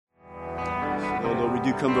Lord, we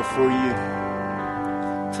do come before you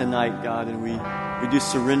tonight, God, and we do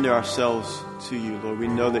surrender ourselves to you, Lord. We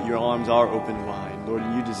know that your arms are open wide, Lord,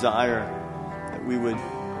 and you desire that we would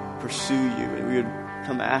pursue you and we would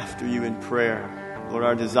come after you in prayer. Lord,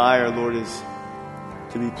 our desire, Lord, is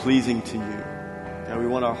to be pleasing to you. God, we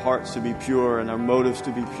want our hearts to be pure and our motives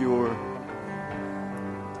to be pure.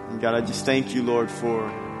 And God, I just thank you, Lord, for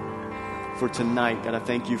tonight. God, I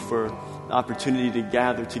thank you for the opportunity to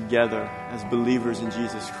gather together as believers in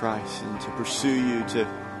Jesus Christ and to pursue you,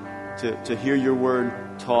 to hear your word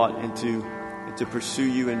taught and to pursue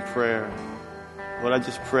you in prayer. Lord, I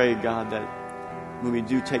just pray, God, that when we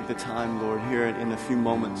do take the time, Lord, here in a few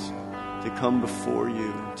moments to come before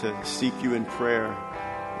you, to seek you in prayer,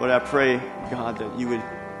 Lord, I pray, God, that you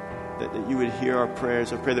would hear our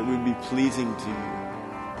prayers. I pray that we would be pleasing to you,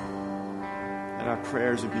 that our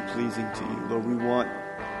prayers would be pleasing to you. Lord, we want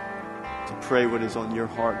to pray what is on your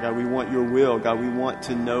heart. God, we want your will. God, we want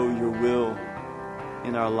to know your will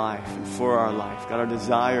in our life and for our life. God, our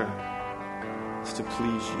desire is to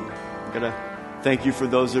please you. God, I thank you for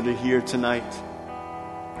those that are here tonight.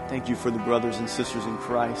 Thank you for the brothers and sisters in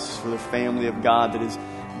Christ, for the family of God that is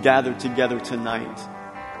gathered together tonight.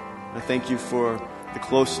 I thank you for the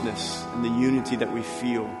closeness and the unity that we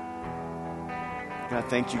feel. God, I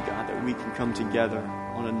thank you, God, that we can come together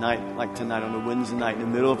on a night like tonight, on a Wednesday night, in the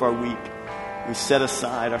middle of our week. We set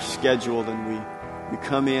aside our schedule and we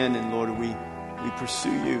come in and, Lord, we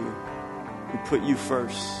pursue you. We put you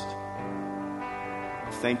first.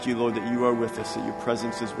 Thank you, Lord, that you are with us, that your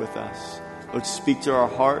presence is with us. Lord, speak to our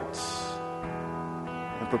hearts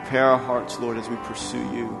and prepare our hearts, Lord, as we pursue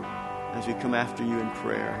you, as we come after you in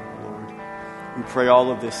prayer, Lord. We pray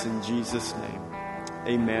all of this in Jesus' name.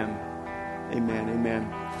 Amen. Amen.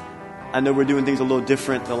 Amen. I know we're doing things a little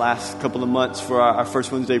different the last couple of months for our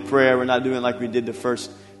first Wednesday prayer. We're not doing it like we did the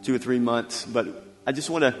first 2 or 3 months, but I just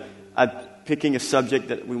want to, I'm picking a subject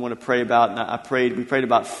that we want to pray about. And we prayed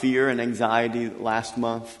about fear and anxiety last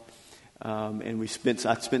month. And I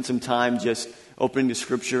spent some time just opening the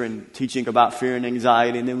scripture and teaching about fear and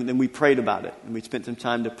anxiety. And then we prayed about it. And we spent some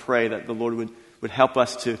time to pray that the Lord would help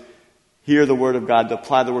us to hear the word of God, to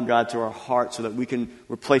apply the word of God to our heart so that we can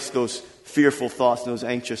replace those fearful thoughts and those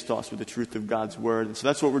anxious thoughts with the truth of God's word. And so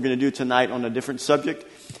that's what we're going to do tonight on a different subject.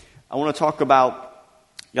 I want to talk about,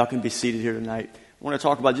 y'all can be seated here tonight. I want to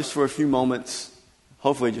talk about just for a few moments,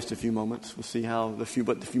 hopefully just a few moments. We'll see how the few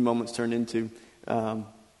moments turn into.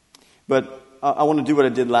 But I want to do what I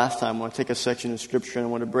did last time. I want to take a section of scripture and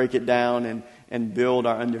I want to break it down and build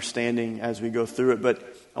our understanding as we go through it.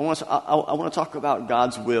 But I want to talk about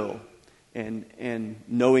God's will and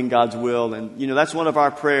knowing God's will. And, you know, that's one of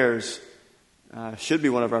our prayers, should be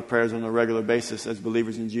one of our prayers on a regular basis as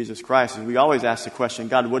believers in Jesus Christ. And we always ask the question,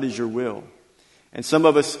 God, what is your will? And some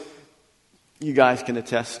of us, you guys can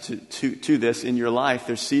attest to this in your life.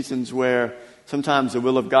 There's seasons where sometimes the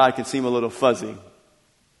will of God can seem a little fuzzy.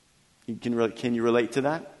 Can you relate to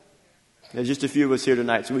that? There's just a few of us here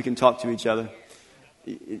tonight, so we can talk to each other.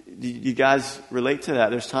 Do you guys relate to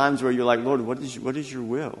that? There's times where you're like, Lord, what is your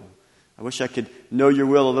will? I wish I could know your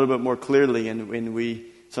will a little bit more clearly, and we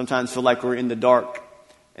sometimes feel like we're in the dark.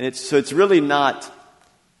 And it's really not,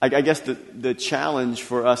 I guess the challenge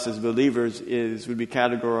for us as believers would be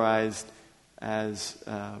categorized as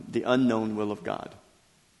the unknown will of God.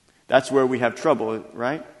 That's where we have trouble,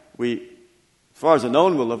 right? As far as the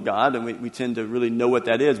known will of God, and we tend to really know what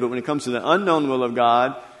that is. But when it comes to the unknown will of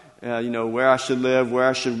God, where I should live, where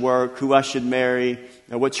I should work, who I should marry,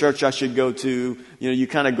 what church I should go to, you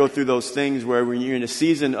kind of go through those things where when you're in a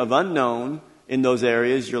season of unknown in those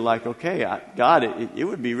areas, you're like, okay, God, it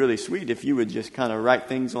would be really sweet if you would just kind of write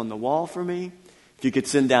things on the wall for me. If you could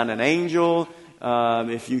send down an angel,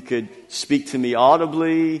 if you could speak to me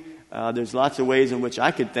audibly. There's lots of ways in which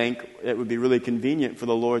I could think it would be really convenient for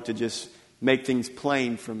the Lord to just make things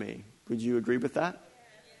plain for me. Would you agree with that?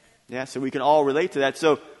 Yeah, so we can all relate to that.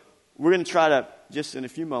 So we're going to try to, just in a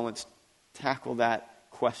few moments, tackle that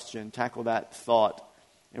question, tackle that thought.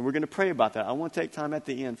 And we're going to pray about that. I want to take time at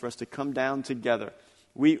the end for us to come down together.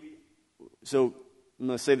 So I'm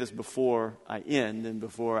going to say this before I end and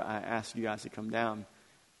before I ask you guys to come down.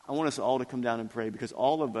 I want us all to come down and pray because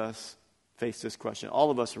all of us face this question. All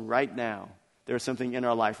of us right now, there's something in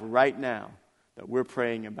our life right now that we're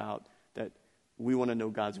praying about that we want to know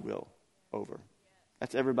God's will over.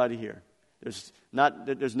 That's everybody here. There's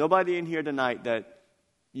nobody in here tonight that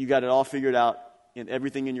you got it all figured out in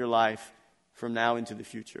everything in your life from now into the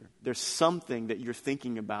future. There's something that you're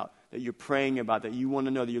thinking about, that you're praying about, that you want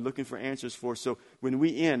to know, that you're looking for answers for. So when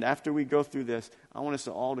we end, after we go through this, I want us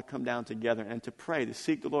all to come down together and to pray, to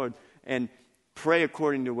seek the Lord and pray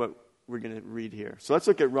according to what we're going to read here. So let's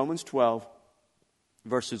look at Romans 12,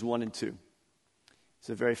 verses 1 and 2. It's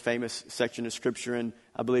a very famous section of Scripture, and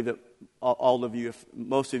I believe that all of you,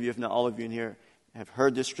 most of you, if not all of you in here, have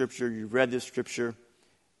heard this Scripture, you've read this Scripture.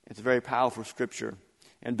 It's a very powerful Scripture.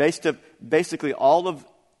 And basically all of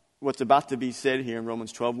what's about to be said here in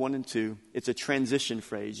Romans 12, 1 and 2, it's a transition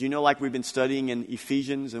phrase. You know, like we've been studying in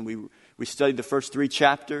Ephesians, and we studied the first 3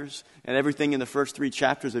 chapters, and everything in the first 3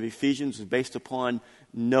 chapters of Ephesians is based upon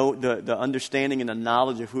the understanding and the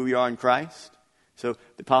knowledge of who we are in Christ. So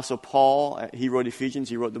the Apostle Paul, he wrote Ephesians,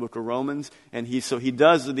 he wrote the book of Romans, and he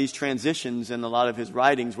does these transitions in a lot of his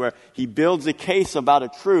writings where he builds a case about a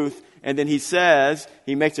truth, and then he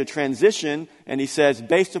makes a transition, and he says,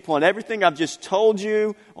 based upon everything I've just told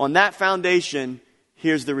you on that foundation,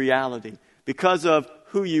 here's the reality. Because of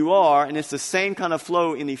who you are, and it's the same kind of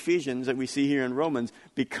flow in Ephesians that we see here in Romans,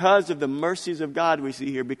 because of the mercies of God we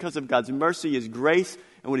see here, because of God's mercy, His grace,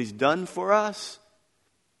 and what He's done for us,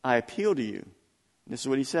 I appeal to you. This is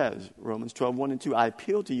what he says, Romans 12, 1 and 2. I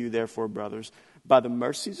appeal to you, therefore, brothers, by the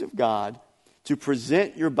mercies of God, to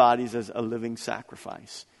present your bodies as a living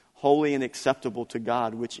sacrifice, holy and acceptable to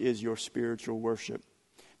God, which is your spiritual worship.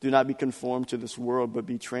 Do not be conformed to this world, but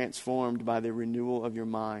be transformed by the renewal of your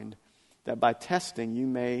mind, that by testing you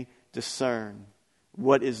may discern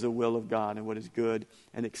what is the will of God and what is good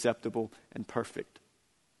and acceptable and perfect.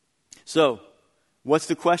 So, what's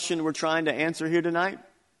the question we're trying to answer here tonight?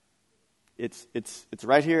 It's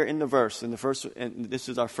right here in the verse, and this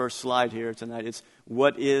is our first slide here tonight. It's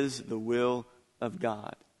what is the will of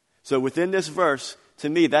God? So within this verse, to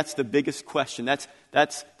me, that's the biggest question. That's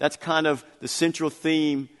kind of the central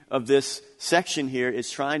theme of this section here, is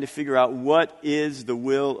trying to figure out what is the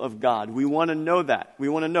will of God. We want to know that. We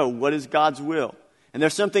want to know what is God's will. And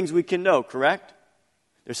there's some things we can know, correct?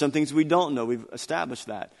 There's some things we don't know. We've established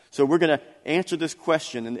that. So we're going to answer this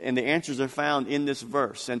question, and the answers are found in this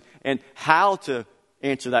verse. And how to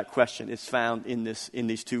answer that question is found in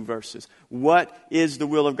these 2 verses. What is the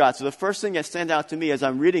will of God? So the first thing that stands out to me as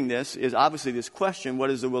I'm reading this is obviously this question,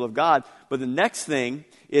 what is the will of God? But the next thing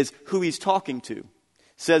is who he's talking to. It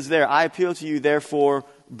says there, I appeal to you, therefore,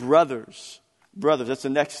 brothers. Brothers, that's the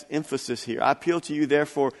next emphasis here. I appeal to you,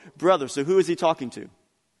 therefore, brothers. So who is he talking to?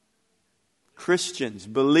 Christians,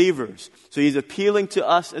 believers. So he's appealing to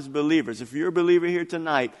us as believers. If you're a believer here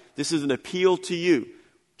tonight, this is an appeal to you.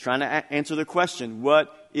 Trying to answer the question,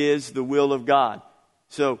 what is the will of God?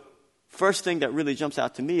 So first thing that really jumps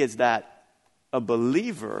out to me is that a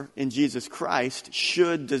believer in Jesus Christ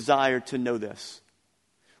should desire to know this.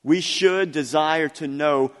 We should desire to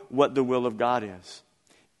know what the will of God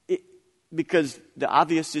is. Because the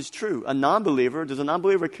obvious is true. Does a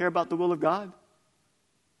non-believer care about the will of God?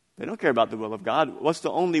 They don't care about the will of God. What's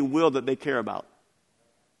the only will that they care about?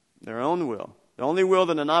 Their own will. The only will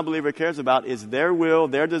that a non-believer cares about is their will,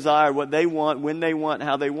 their desire, what they want, when they want,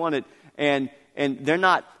 how they want it. And they're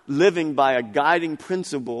not living by a guiding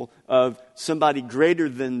principle of somebody greater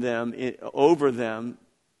than them, over them,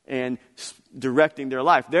 and directing their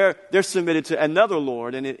life. They're submitted to another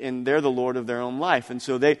Lord, and they're the Lord of their own life. And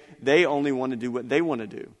so they only want to do what they want to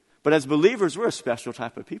do. But as believers, we're a special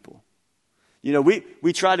type of people. You know,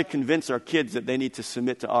 we try to convince our kids that they need to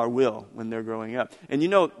submit to our will when they're growing up. And you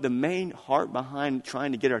know, the main heart behind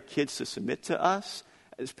trying to get our kids to submit to us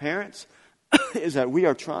as parents is that we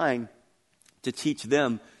are trying to teach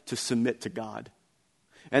them to submit to God.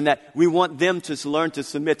 And that we want them to learn to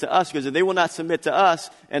submit to us, because if they will not submit to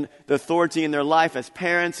us and the authority in their life as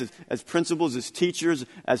parents, as principals, as teachers,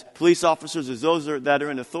 as police officers, as those that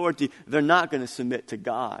are in authority, they're not going to submit to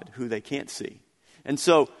God, who they can't see. And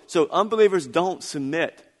so unbelievers don't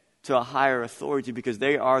submit to a higher authority because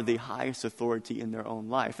they are the highest authority in their own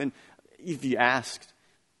life. And if you asked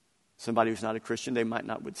somebody who's not a Christian, they might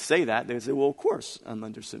not would say that. They would say, well, of course I'm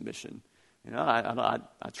under submission. You know, I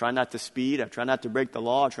try not to speed. I try not to break the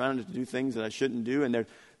law. I try not to do things that I shouldn't do. And there's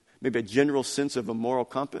maybe a general sense of a moral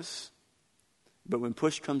compass. But when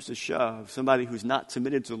push comes to shove, somebody who's not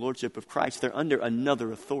submitted to the lordship of Christ, they're under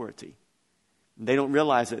another authority. They don't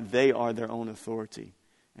realize that they are their own authority.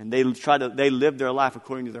 And they live their life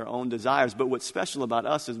according to their own desires. But what's special about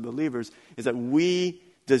us as believers is that we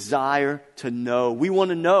desire to know. We want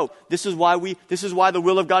to know. This is why the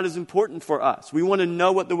will of God is important for us. We want to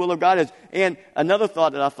know what the will of God is. And another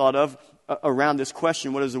thought that I thought of around this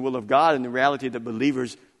question, what is the will of God, and the reality that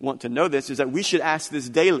believers want to know this, is that we should ask this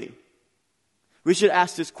daily. We should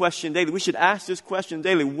ask this question daily. We should ask this question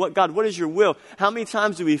daily. God, what is your will? How many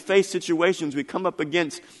times do we face situations we come up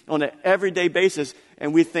against on an everyday basis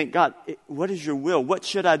and we think, God, what is your will? What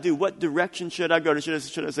should I do? What direction should I go to?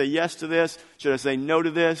 Should I say yes to this? Should I say no to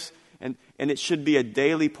this? And and it should be a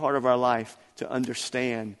daily part of our life to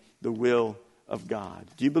understand the will of God.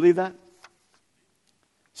 Do you believe that?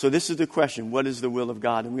 So this is the question, what is the will of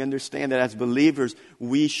God? And we understand that as believers,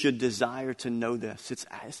 we should desire to know this.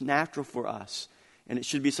 It's natural for us, and it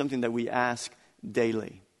should be something that we ask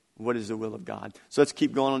daily. What is the will of God? So let's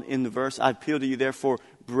keep going on in the verse. I appeal to you, therefore,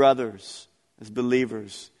 brothers, as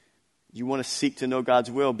believers. You want to seek to know God's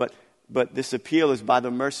will, but this appeal is by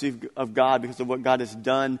the mercy of God because of what God has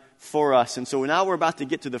done for us. And so now we're about to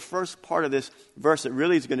get to the first part of this verse that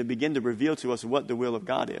really is going to begin to reveal to us what the will of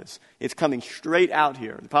God is. It's coming straight out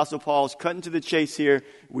here. The Apostle Paul's cutting to the chase here.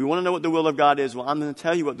 We want to know what the will of God is. Well, I'm going to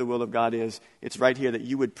tell you what the will of God is. It's right here, that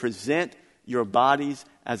you would present your bodies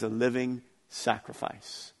as a living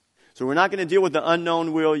sacrifice. So we're not going to deal with the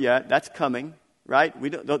unknown will yet. That's coming, right?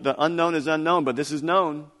 The unknown is unknown, but this is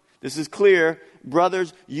known. This is clear.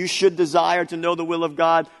 Brothers, you should desire to know the will of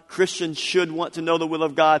God. Christians should want to know the will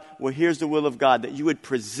of God. Well, here's the will of God, that you would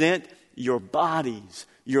present your bodies,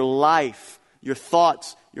 your life, your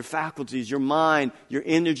thoughts, your faculties, your mind, your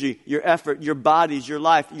energy, your effort, your bodies, your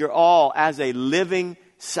life, your all as a living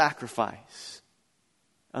sacrifice.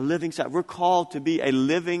 A living sacrifice. We're called to be a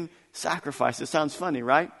living sacrifice. It sounds funny,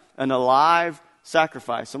 right? An alive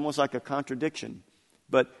sacrifice, almost like a contradiction.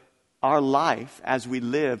 But our life, as we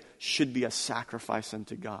live, should be a sacrifice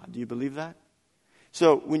unto God. Do you believe that?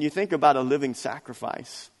 So when you think about a living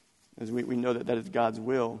sacrifice, as we know that is God's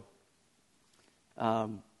will,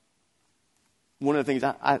 one of the things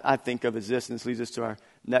I think of is this, and this leads us to our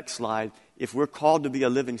next slide. If we're called to be a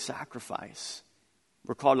living sacrifice,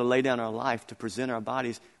 we're called to lay down our life, to present our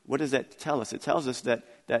bodies. What does that tell us? It tells us that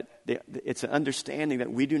it's an understanding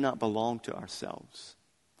that we do not belong to ourselves.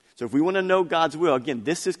 So if we want to know God's will, again,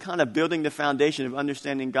 this is kind of building the foundation of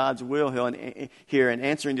understanding God's will here and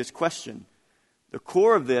answering this question. The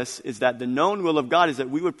core of this is that the known will of God is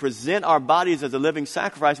that we would present our bodies as a living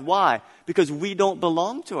sacrifice. Why? Because we don't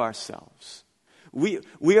belong to ourselves.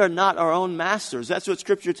 We are not our own masters. That's what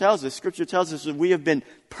Scripture tells us. Scripture tells us that we have been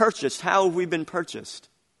purchased. How have we been purchased?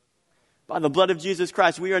 By the blood of Jesus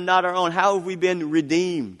Christ. We are not our own. How have we been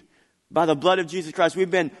redeemed? By the blood of Jesus Christ.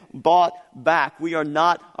 We've been bought back. We are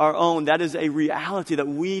not our own. That is a reality, that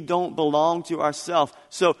we don't belong to ourselves.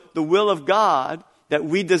 So the will of God that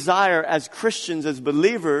we desire as Christians, as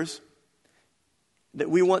believers, that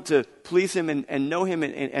we want to please Him and know Him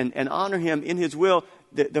and honor Him in His will,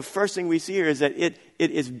 the first thing we see here is that it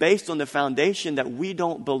is based on the foundation that we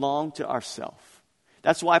don't belong to ourselves.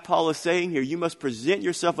 That's why Paul is saying here, you must present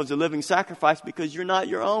yourself as a living sacrifice because you're not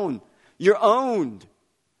your own. You're owned.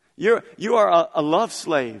 You are a love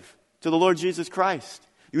slave to the Lord Jesus Christ.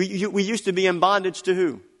 We used to be in bondage to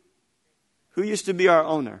who? Who used to be our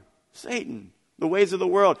owner? Satan. The ways of the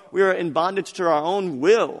world. We are in bondage to our own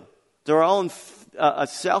will, to our own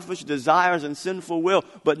selfish desires and sinful will.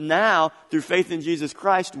 But now, through faith in Jesus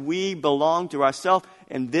Christ, we belong to ourselves.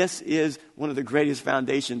 And this is one of the greatest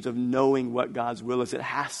foundations of knowing what God's will is. It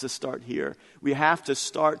has to start here. We have to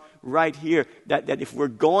start right here. That if we're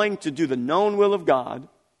going to do the known will of God,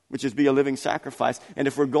 which is be a living sacrifice, and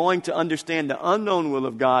if we're going to understand the unknown will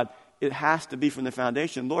of God, it has to be from the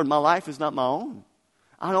foundation. Lord, my life is not my own.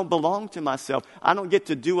 I don't belong to myself. I don't get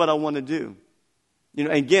to do what I want to do. You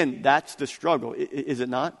know, again, that's the struggle, is it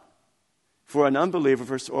not? For an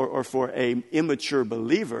unbeliever or for an immature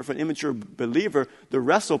believer, the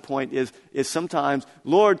wrestle point is sometimes,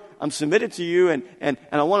 Lord, I'm submitted to you and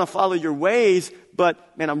I want to follow your ways, but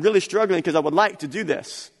man, I'm really struggling because I would like to do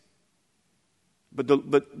this.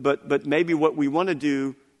 But maybe what we want to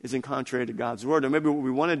do is in contrary to God's word, or maybe what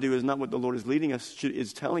we want to do is not what the Lord is leading us,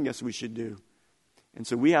 is telling us we should do. And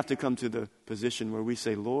so we have to come to the position where we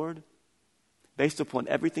say, Lord, based upon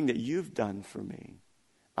everything that you've done for me,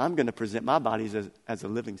 I'm going to present my bodies as a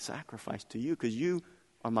living sacrifice to you because you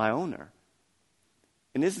are my owner.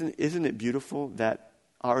 And isn't it beautiful that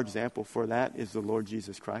our example for that is the Lord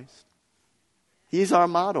Jesus Christ? He's our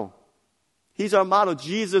model. He's our model.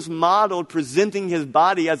 Jesus modeled presenting His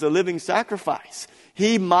body as a living sacrifice.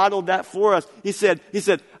 He modeled that for us. He said,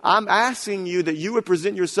 I'm asking you that you would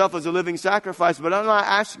present yourself as a living sacrifice, but I'm not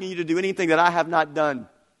asking you to do anything that I have not done.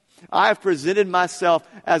 I have presented myself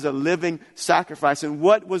as a living sacrifice. And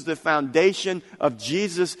what was the foundation of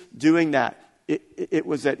Jesus doing that? It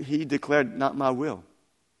was that He declared, not my will.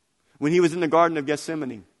 When He was in the Garden of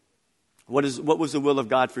Gethsemane, what was the will of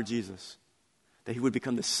God for Jesus? That He would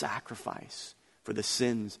become the sacrifice for the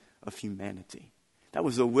sins of humanity. That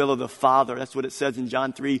was the will of the Father. That's what it says in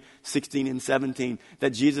John 3:16 and 17.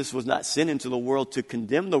 That Jesus was not sent into the world to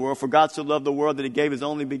condemn the world. For God so loved the world that He gave His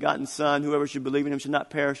only begotten Son. Whoever should believe in Him should not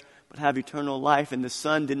perish, but have eternal life. And the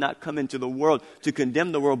Son did not come into the world to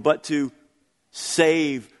condemn the world, but to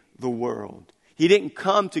save the world. He didn't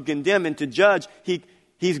come to condemn and to judge.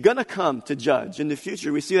 He's going to come to judge in the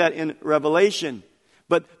future. We see that in Revelation.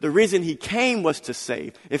 But the reason he came was to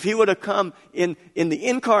save. If he would have come in the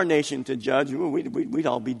incarnation to judge, we'd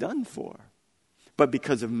all be done for. But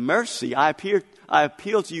because of mercy, I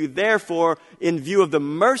appeal to you, therefore, in view of the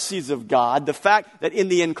mercies of God, the fact that in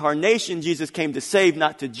the incarnation Jesus came to save,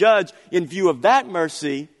 not to judge, in view of that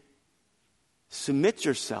mercy, submit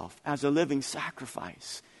yourself as a living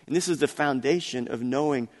sacrifice. And this is the foundation of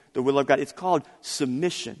knowing the will of God. It's called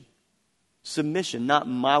submission. Submission, not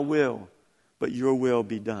my will, but your will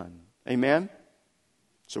be done. Amen?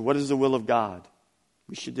 So what is the will of God?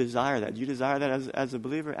 We should desire that. Do you desire that as a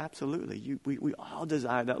believer? Absolutely. We all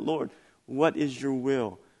desire that. Lord, what is your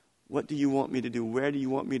will? What do you want me to do? Where do you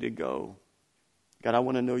want me to go? God, I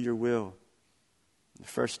want to know your will. The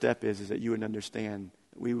first step is that you would understand,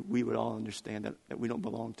 we would all understand that we don't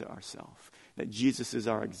belong to ourselves, that Jesus is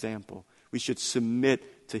our example. We should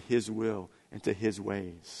submit to his will and to his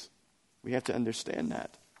ways. We have to understand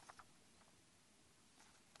that.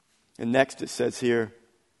 And next it says here,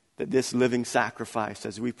 that this living sacrifice,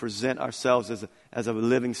 as we present ourselves as a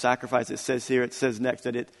living sacrifice, it says next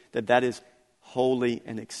that is holy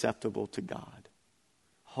and acceptable to God.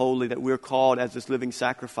 Holy, that we're called as this living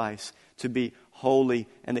sacrifice to be holy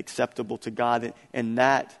and acceptable to God. And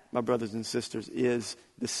that, my brothers and sisters, is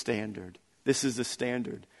the standard. This is the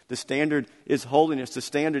standard. The standard is holiness. The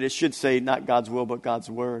standard, it should say not God's will, but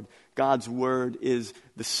God's word. God's word is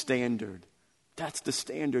the standard. That's the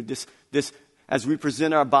standard. This as we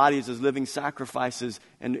present our bodies as living sacrifices,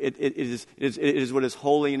 and it is what is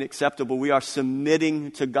holy and acceptable, we are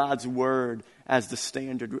submitting to God's word as the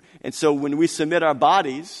standard. And so when we submit our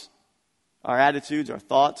bodies, our attitudes, our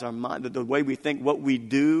thoughts, our mind, the way we think, what we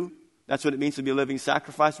do, that's what it means to be a living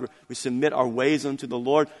sacrifice. We submit our ways unto the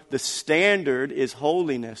Lord. The standard is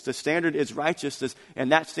holiness. The standard is righteousness.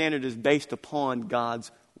 And that standard is based upon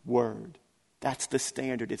God's word. That's the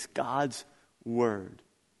standard. It's God's word.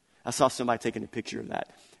 I saw somebody taking a picture of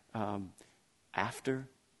that. After,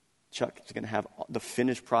 Chuck is going to have the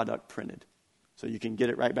finished product printed. So you can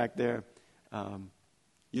get it right back there.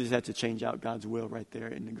 You just have to change out God's will right there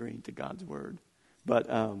in the green to God's word. But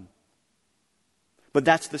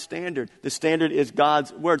that's the standard. The standard is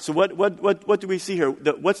God's word. So what do we see here?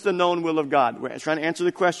 What's the known will of God? We're trying to answer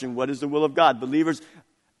the question, what is the will of God? Believers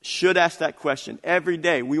should ask that question every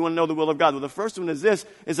day. We want to know the will of God. Well, the first one is this,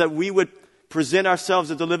 is that we would present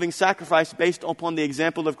ourselves as a living sacrifice based upon the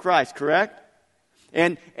example of Christ, correct?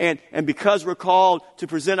 And because we're called to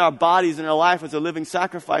present our bodies and our life as a living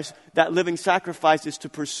sacrifice, that living sacrifice is to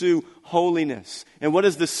pursue holiness. And what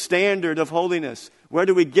is the standard of holiness? Where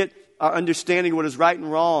do we get our understanding of what is right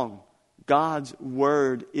and wrong? God's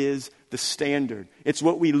word is the standard. It's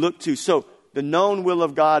what we look to. So the known will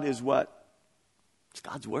of God is what? It's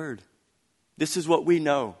God's word. This is what we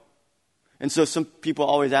know. And so some people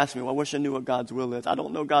always ask me, well, I wish I knew what God's will is. I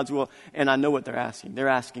don't know God's will, and I know what they're asking. They're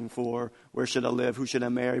asking for, where should I live? Who should I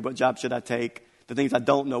marry? What job should I take? The things I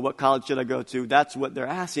don't know. What college should I go to? That's what they're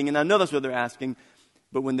asking, and I know that's what they're asking.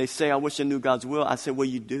 But when they say, I wish I knew God's will, I say, well,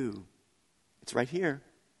 you do. It's right here.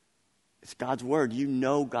 It's God's word. You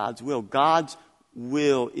know God's will. God's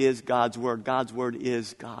will is God's word. God's word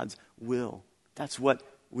is God's will. That's what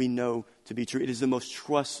we know to be true. It is the most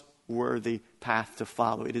trustworthy path to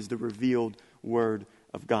follow. It is the revealed word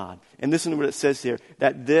of God. And listen to what it says here,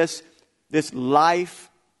 that this life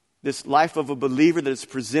of a believer that is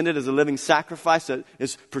presented as a living sacrifice, that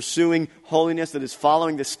is pursuing holiness, that is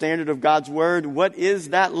following the standard of God's word, what is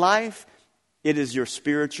that life? It is your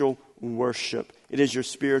spiritual worship. It is your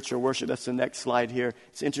spiritual worship. That's the next slide here.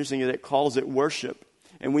 It's interesting that it calls it worship.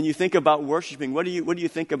 And when you think about worshiping, what do you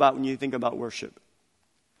think about when you think about worship?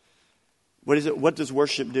 What is it? What does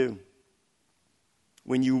worship do?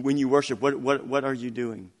 When you worship, what are you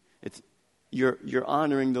doing? It's you're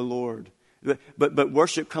honoring the Lord. But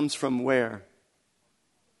worship comes from where?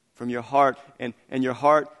 From your heart, and your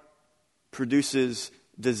heart produces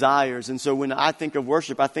desires. And so when I think of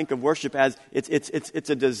worship as it's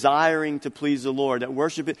a desiring to please the Lord. That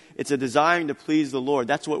worship, it's a desiring to please the Lord.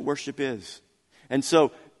 That's what worship is. And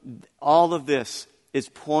so all of this is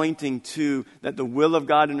pointing to that the will of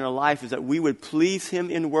God in our life is that we would please Him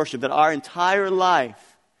in worship, that our entire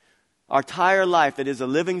life that is a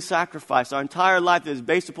living sacrifice, our entire life that is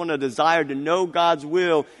based upon a desire to know God's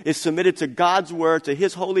will is submitted to God's word, to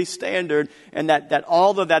His holy standard, and that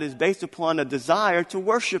all of that is based upon a desire to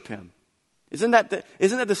worship Him. Isn't that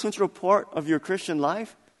the central part of your Christian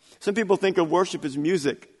life? Some people think of worship as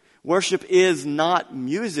music. Worship is not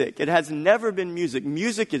music. It has never been music.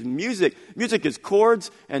 Music is music. Music is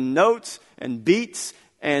chords and notes and beats,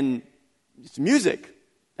 and it's music.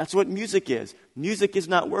 That's what music is. Music is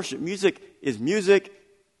not worship. Music is music,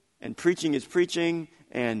 and preaching is preaching,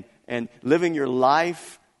 and living your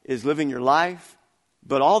life is living your life.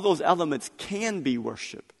 But all those elements can be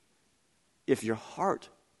worship if your heart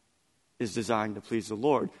is desiring to please the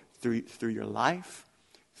Lord through your life,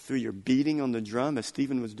 through your beating on the drum, as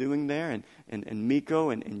Stephen was doing there, and Miko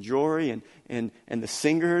and Jory and the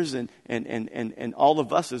singers and all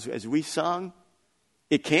of us as we sung.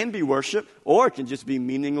 It can be worship, or it can just be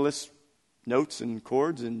meaningless notes and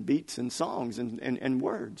chords and beats and songs and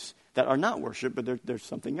words that are not worship, but they're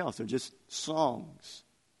something else. They're just songs.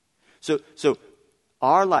 So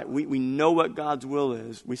our life, we know what God's will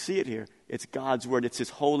is. We see it here. It's God's word. It's His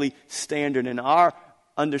holy standard. And our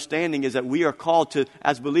understanding is that we are called to,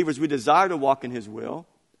 as believers, we desire to walk in His will.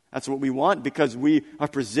 That's what we want, because we are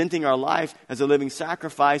presenting our life as a living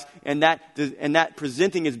sacrifice, and that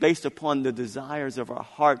presenting is based upon the desires of our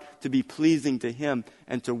heart to be pleasing to Him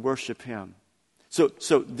and to worship Him. So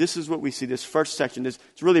this is what we see. This first section, it's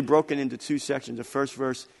really broken into two sections: the first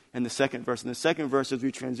verse and the second verse. And the second verse, as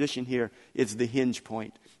we transition here, is the hinge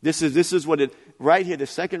point. This is what it right here. The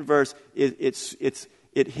second verse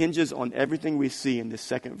it hinges on everything we see in this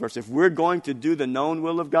second verse. If we're going to do the known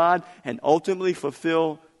will of God and ultimately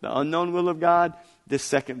fulfill the unknown will of God, this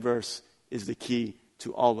second verse is the key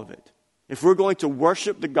to all of it. If we're going to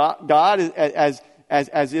worship the God as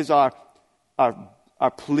is our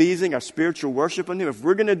pleasing, our spiritual worship on Him, if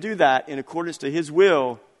we're going to do that in accordance to His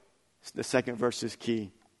will, the second verse is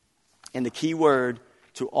key. And the key word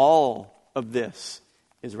to all of this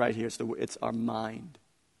is right here. It's our mind.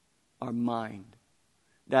 Our mind.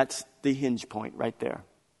 That's the hinge point right there.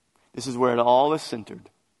 This is where it all is centered,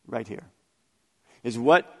 right here. Is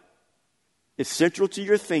what is central to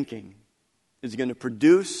your thinking is going to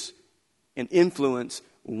produce and influence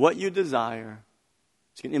what you desire.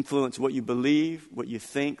 It's going to influence what you believe, what you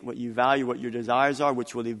think, what you value, what your desires are,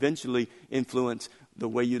 which will eventually influence the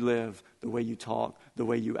way you live, the way you talk, the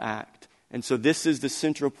way you act. And so this is the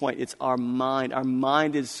central point. It's our mind. Our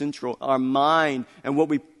mind is central. Our mind and what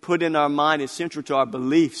we put in our mind is central to our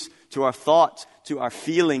beliefs, to our thoughts, to our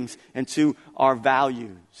feelings, and to our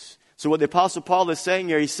values. So what the Apostle Paul is saying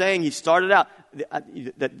here, he started out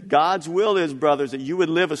that God's will is, brothers, that you would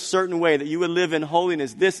live a certain way, that you would live in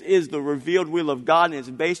holiness. This is the revealed will of God, and it's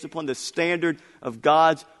based upon the standard of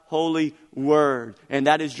God's holy word. And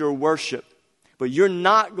that is your worship. But you're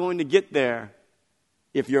not going to get there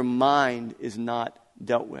if your mind is not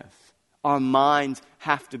dealt with. Our minds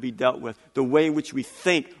have to be dealt with. The way in which we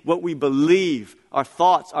think, what we believe, our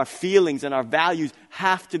thoughts, our feelings, and our values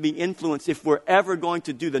have to be influenced if we're ever going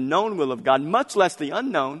to do the known will of God, much less the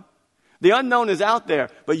unknown. The unknown is out there,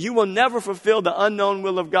 but you will never fulfill the unknown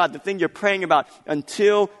will of God, the thing you're praying about,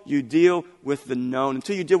 until you deal with the known,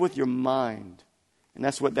 until you deal with your mind. And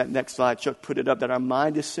that's what that next slide, Chuck put it up, that our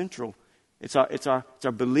mind is central. It's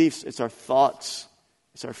our beliefs, it's our thoughts,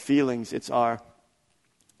 it's our feelings, it's our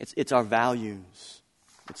values.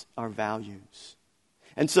 It's our values.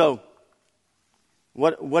 And so,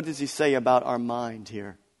 what does he say about our mind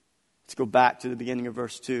here? Let's go back to the beginning of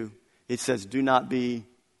verse 2. It says, do not be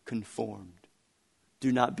conformed.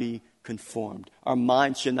 Do not be conformed. Our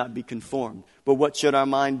mind should not be conformed. But what should our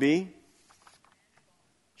mind be?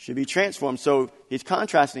 Should be transformed. So he's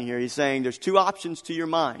contrasting here. He's saying there's two options to your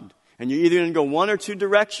mind. And you're either going to go one or two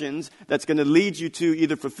directions that's going to lead you to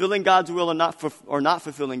either fulfilling God's will or not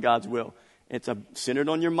fulfilling God's will. It's centered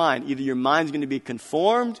on your mind. Either your mind's going to be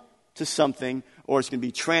conformed to something, or it's going to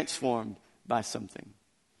be transformed by something.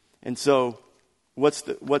 And so, what's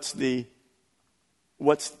the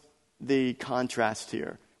contrast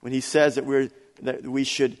here? When he says that we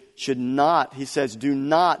should not, he says, do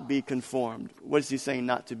not be conformed. What is he saying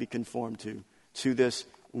not to be conformed to? To this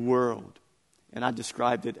world. And I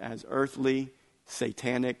described it as earthly,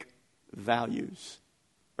 satanic values.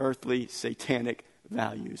 Earthly, satanic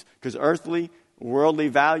values. Because earthly, worldly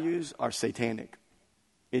values are satanic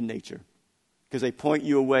in nature. Because they point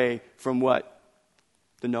you away from what?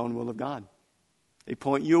 The known will of God. They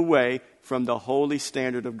point you away from the holy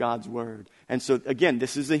standard of God's word. And so, again,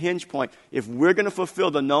 this is the hinge point. If we're going to fulfill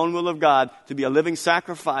the known will of God to be a living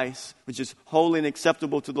sacrifice, which is holy and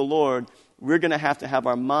acceptable to the Lord, we're going to have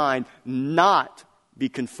our mind not be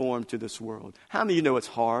conformed to this world. How many of you know it's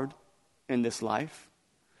hard in this life?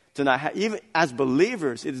 To not even as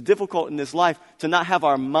believers, it's difficult in this life to not have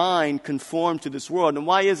our mind conformed to this world. And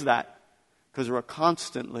why is that? Because we're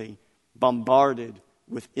constantly bombarded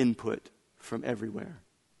with input from everywhere.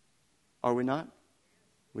 Are we not?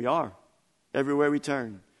 We are. Everywhere we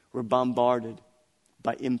turn, we're bombarded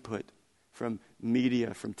by input from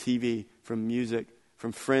media, from TV, from music,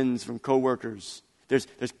 from friends, from coworkers. There's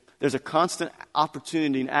a constant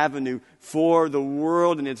opportunity and avenue for the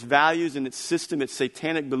world and its values and its system, its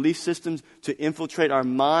satanic belief systems to infiltrate our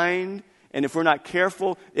mind. And if we're not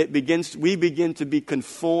careful, we begin to be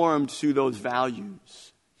conformed to those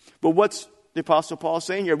values. But what's the Apostle Paul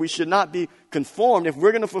saying here? We should not be conformed. If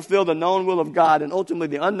we're going to fulfill the known will of God and ultimately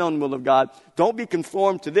the unknown will of God, don't be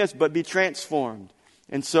conformed to this, but be transformed.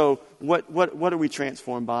 And so what are we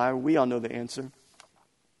transformed by? We all know the answer.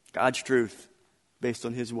 God's truth based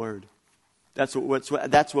on His Word. That's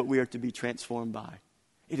what we are to be transformed by.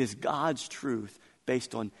 It is God's truth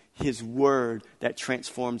based on His Word that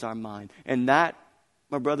transforms our mind. And that,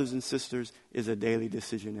 my brothers and sisters, is a daily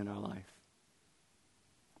decision in our life.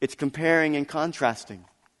 It's comparing and contrasting.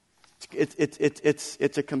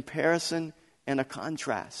 It's a comparison and a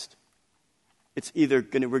contrast. It's either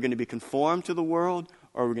we're going to be conformed to the world,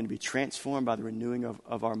 or we're going to be transformed by the renewing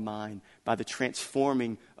of our mind, by the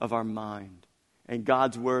transforming of our mind. And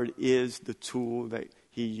God's Word is the tool that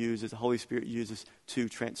He uses, the Holy Spirit uses to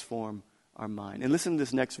transform our mind. And listen to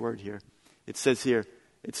this next word here. It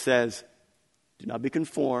says, do not be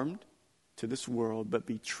conformed to this world, but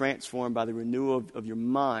be transformed by the renewal of your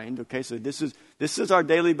mind. Okay, so this is our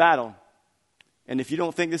daily battle. And if you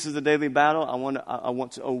don't think this is a daily battle, I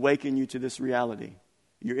want to awaken you to this reality.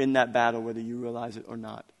 You're in that battle whether you realize it or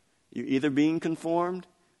not. You're either being conformed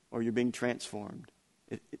or you're being transformed.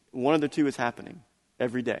 One of the two is happening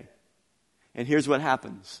every day. And here's what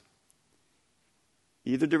happens.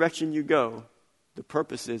 Either direction you go, the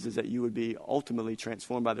purpose is that you would be ultimately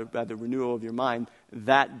transformed by the renewal of your mind,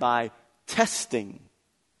 that by testing.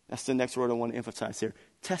 That's the next word I want to emphasize here.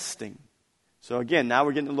 Testing. So again, now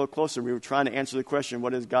we're getting a little closer. We were trying to answer the question,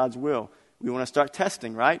 what is God's will? We want to start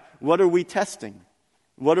testing, right? What are we testing?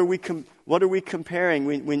 What are we comparing?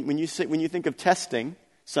 When you think of testing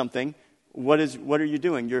something, what are you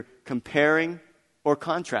doing? You're comparing or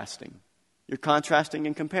contrasting. You're contrasting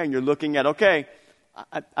and comparing. You're looking at, okay,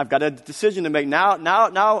 I've got a decision to make. Now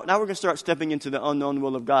we're going to start stepping into the unknown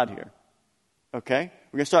will of God here. Okay?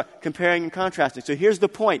 We're going to start comparing and contrasting. So here's the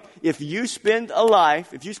point. If you spend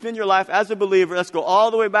your life as a believer, let's go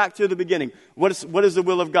all the way back to the beginning. What is the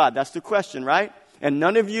will of God? That's the question, right? And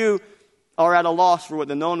none of you are at a loss for what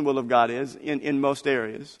the known will of God is in most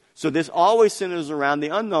areas. So this always centers around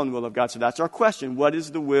the unknown will of God. So that's our question. What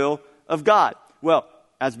is the will of God? Well,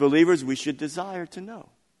 as believers, we should desire to know.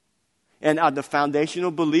 And the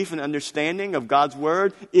foundational belief and understanding of God's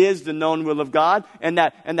Word is the known will of God. And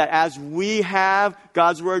that as we have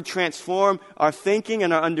God's Word transform our thinking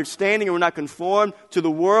and our understanding, and we're not conformed to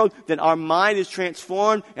the world, then our mind is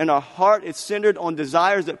transformed and our heart is centered on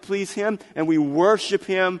desires that please Him, and we worship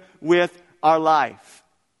Him with our life.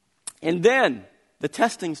 And then the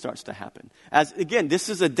testing starts to happen. As again, this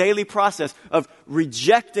is a daily process of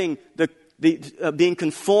rejecting being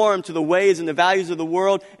conformed to the ways and the values of the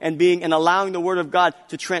world and allowing the Word of God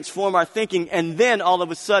to transform our thinking. And then all of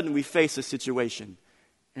a sudden we face a situation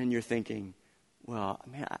and you're thinking, well,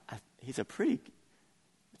 man, it's a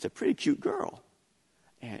pretty cute girl,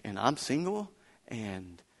 and I'm single,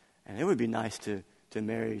 and it would be nice to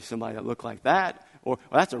marry somebody that looked like that, or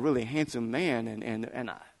well, that's a really handsome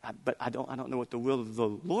man, but I don't know what the will of the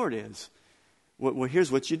Lord is. Well,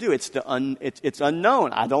 here's what you do. It's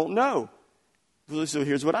unknown. I don't know. So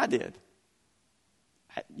here's what I did.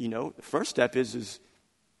 The first step is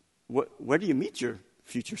where do you meet your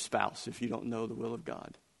future spouse if you don't know the will of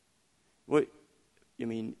God?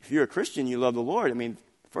 If you're a Christian, you love the Lord. The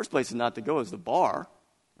first place not to go is the bar,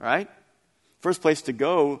 right? First place to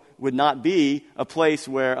go would not be a place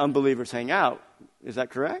where unbelievers hang out. Is that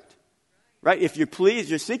correct? Right? If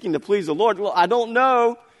you're seeking to please the Lord, well, I don't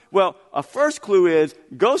know. Well, a first clue is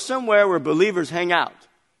go somewhere where believers hang out.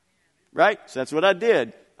 Right? So that's what I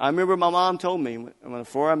did. I remember my mom told me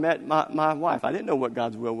before I met my wife, I didn't know what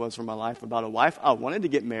God's will was for my life about a wife. I wanted to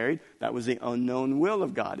get married. That was the unknown will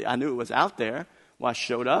of God. I knew it was out there. Well, I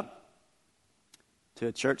showed up to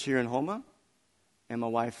a church here in Houma, and my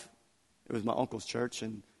wife, it was my uncle's church,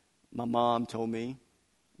 and my mom told me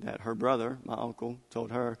that her brother, my uncle,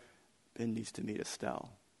 told her, Ben needs to meet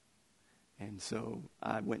Estelle. And so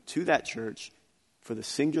I went to that church for the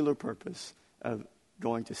singular purpose of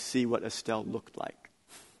going to see what Estelle looked like.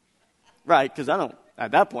 Right, because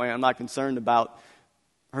at that point, I'm not concerned about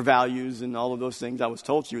her values and all of those things. I was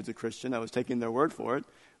told she was a Christian. I was taking their word for it.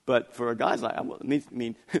 But for a guy's like, let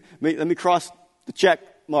me cross the check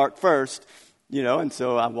mark first, and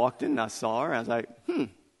so I walked in and I saw her and I was like,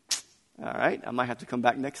 All right, I might have to come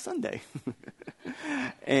back next Sunday.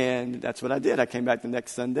 And that's what I did. I came back the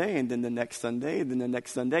next Sunday, and then the next Sunday, and then the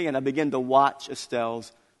next Sunday, and I began to watch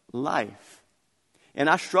Estelle's life. And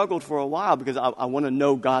I struggled for a while because I want to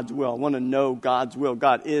know God's will. I want to know God's will.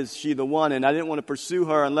 God, is she the one? And I didn't want to pursue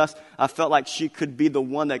her unless I felt like she could be the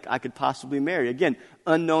one that I could possibly marry. Again,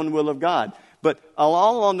 unknown will of God. But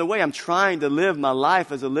all along the way, I'm trying to live my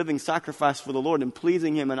life as a living sacrifice for the Lord and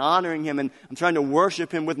pleasing Him and honoring Him. And I'm trying to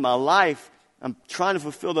worship Him with my life. I'm trying to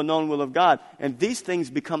fulfill the known will of God. And these things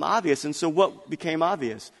become obvious. And so what became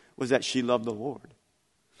obvious was that she loved the Lord.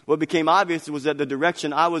 What became obvious was that the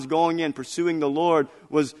direction I was going in, pursuing the Lord,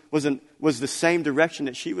 was the same direction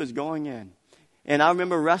that she was going in. And I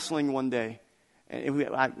remember wrestling one day. And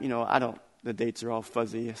the dates are all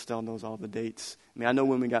fuzzy. Estelle knows all the dates. I mean, I know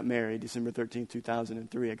when we got married, December 13,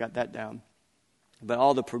 2003. I got that down. But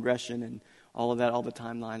all the progression and all of that, all the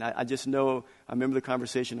timeline. I just know, I remember the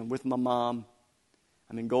conversation. I'm with my mom.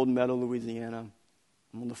 I'm in Golden Meadow, Louisiana.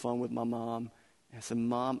 I'm on the phone with my mom. And I said,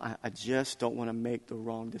 Mom, I just don't want to make the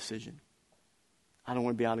wrong decision. I don't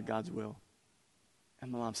want to be out of God's will.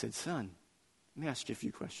 And my mom said, Son, let me ask you a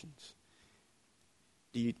few questions.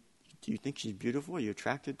 Do you think she's beautiful? Are you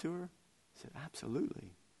attracted to her? I said,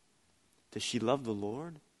 absolutely. Does she love the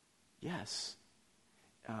Lord? Yes.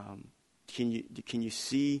 Can you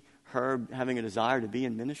see her having a desire to be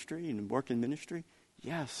in ministry and work in ministry?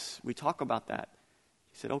 Yes. We talk about that.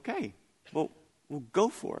 He said, okay, well, go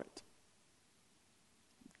for it.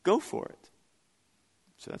 Go for it.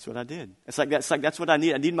 So that's what I did. It's like that's what I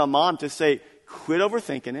need. I need my mom to say, quit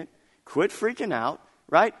overthinking it, quit freaking out,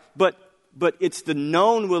 right? But it's the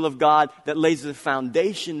known will of God that lays the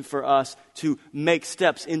foundation for us to make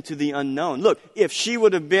steps into the unknown. Look, if she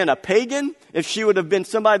would have been a pagan, if she would have been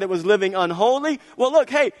somebody that was living unholy, well, look,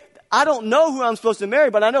 hey, I don't know who I'm supposed to marry,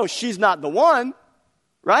 but I know she's not the one,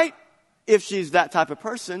 right? If she's that type of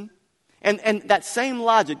person. And that same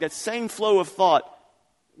logic, that same flow of thought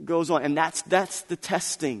goes on. And that's the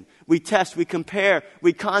testing. We test, we compare,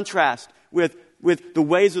 we contrast with the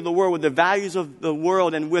ways of the world, with the values of the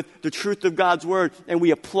world, and with the truth of God's word. And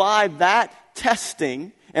we apply that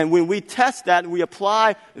testing. And when we test that, we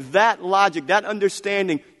apply that logic, that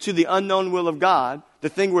understanding to the unknown will of God, the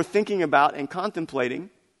thing we're thinking about and contemplating.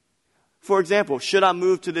 For example, should I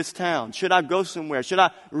move to this town? Should I go somewhere? Should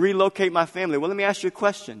I relocate my family? Well, let me ask you a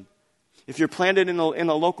question. If you're planted in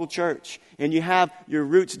a local church and you have your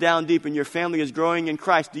roots down deep and your family is growing in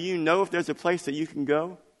Christ, do you know if there's a place that you can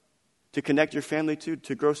go to connect your family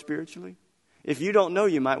to grow spiritually? If you don't know,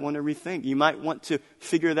 you might want to rethink. You might want to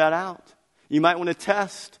figure that out. You might want to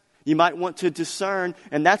test. You might want to discern.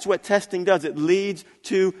 And that's what testing does. It leads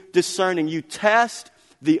to discerning. You test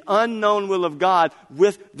the unknown will of God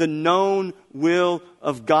with the known will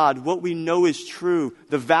of God. What we know is true.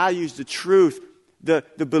 The values, the truth, the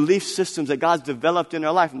belief systems that God's developed in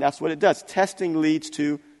our life. And that's what it does. Testing leads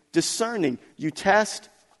to discerning. You test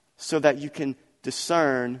so that you can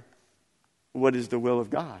discern what is the will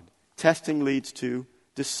of God. Testing leads to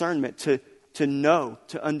discernment, to know,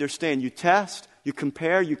 to understand. You test, you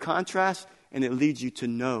compare, you contrast, and it leads you to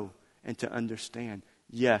know and to understand.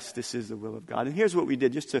 Yes, this is the will of God. And here's what we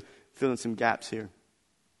did, just to fill in some gaps here.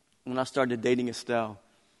 When I started dating Estelle,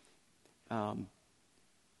 the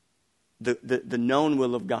known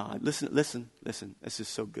will of God. Listen. This is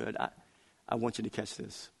so good. I want you to catch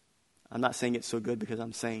this. I'm not saying it's so good because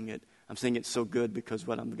I'm saying it. I'm saying it's so good because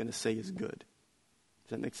what I'm going to say is good. Does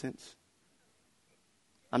that make sense?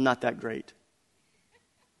 I'm not that great.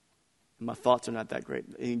 My thoughts are not that great.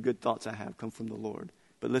 Any good thoughts I have come from the Lord.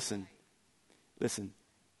 But listen.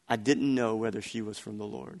 I didn't know whether she was from the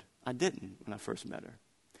Lord. I didn't when I first met her.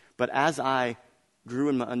 But as I grew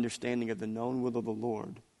in my understanding of the known will of the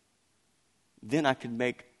Lord, then I could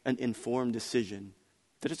make an informed decision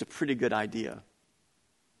that it's a pretty good idea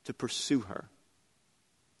to pursue her.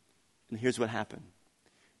 And here's what happened.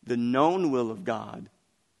 The known will of God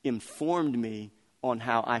informed me on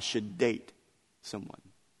how I should date someone.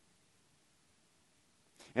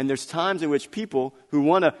 And there's times in which people who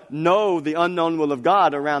want to know the unknown will of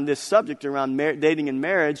God around this subject, around dating and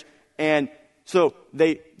marriage, and so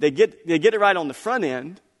they get it right on the front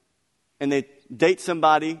end, and they date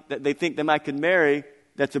somebody that they think they might could marry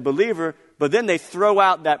that's a believer, but then they throw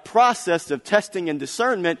out that process of testing and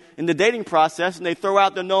discernment in the dating process, and they throw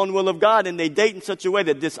out the known will of God, and they date in such a way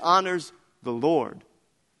that dishonors the Lord.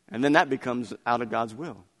 And then that becomes out of God's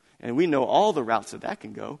will. And we know all the routes that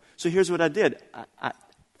can go. So here's what I did.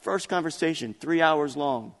 First conversation, 3 hours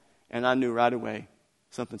long, and I knew right away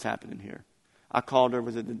something's happening here. I called her,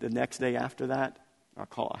 was it the next day after that? I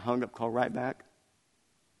hung up, called right back.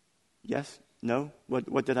 Yes? No?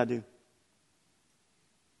 What did I do?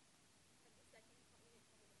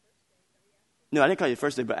 No, I didn't call you the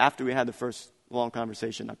first day, but after we had the first long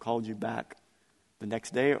conversation, I called you back the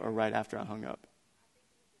next day or right after I hung up?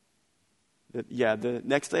 The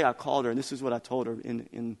next day I called her, and this is what I told her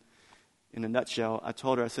in a nutshell. I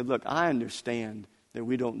told her, I said, look, I understand that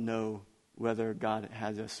we don't know whether God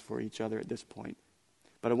has us for each other at this point.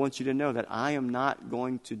 But I want you to know that I am not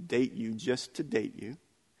going to date you just to date you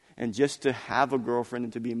and just to have a girlfriend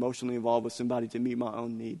and to be emotionally involved with somebody to meet my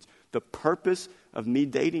own needs. The purpose of me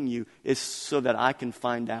dating you is so that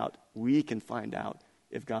we can find out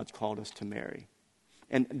if God's called us to marry.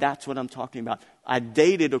 And that's what I'm talking about. I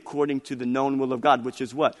dated according to the known will of God, which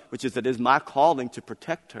is what? Which is that it is my calling to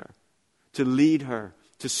protect her, to lead her,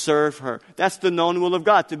 to serve her. That's the known will of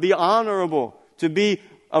God, to be honorable, to be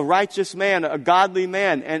a righteous man, a godly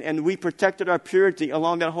man. And we protected our purity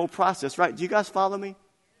along that whole process, right? Do you guys follow me?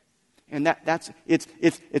 And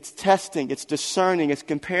it's testing, it's discerning, it's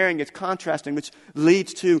comparing, it's contrasting, which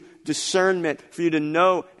leads to discernment for you to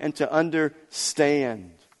know and to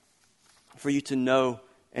understand. For you to know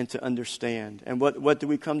and to understand. And what do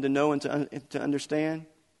we come to know and to understand?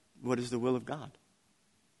 What is the will of God?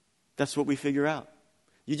 That's what we figure out.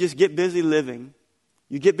 You just get busy living.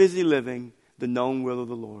 You get busy living the known will of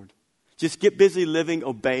the Lord. Just get busy living,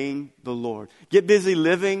 obeying the Lord. Get busy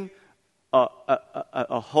living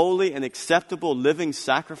a holy and acceptable living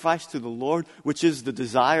sacrifice to the Lord, which is the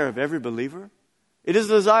desire of every believer. It is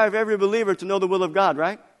the desire of every believer to know the will of God,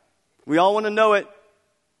 right? We all want to know it.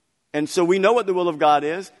 And so we know what the will of God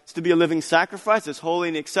is. It's to be a living sacrifice that's holy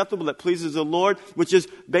and acceptable, that pleases the Lord, which is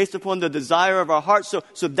based upon the desire of our heart. So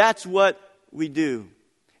that's what we do.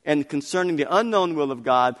 And concerning the unknown will of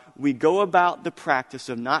God, we go about the practice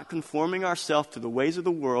of not conforming ourselves to the ways of the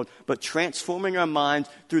world, but transforming our minds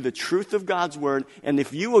through the truth of God's word. And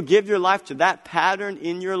if you will give your life to that pattern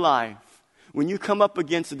in your life, when you come up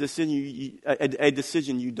against a decision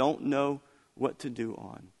you don't know what to do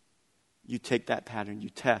on, you take that pattern, you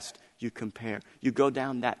test, you compare. You go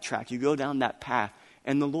down that track, you go down that path,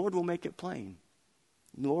 and the Lord will make it plain.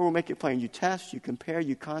 The Lord will make it plain. You test, you compare,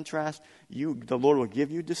 you contrast. The Lord will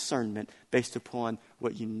give you discernment based upon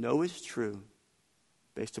what you know is true,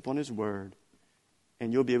 based upon His Word,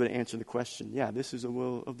 and you'll be able to answer the question, yeah, this is the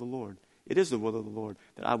will of the Lord. It is the will of the Lord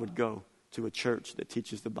that I would go to a church that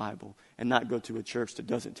teaches the Bible and not go to a church that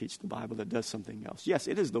doesn't teach the Bible, that does something else. Yes,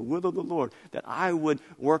 it is the will of the Lord that I would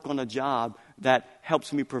work on a job that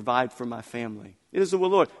helps me provide for my family. It is the will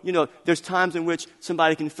of the Lord. You know, there's times in which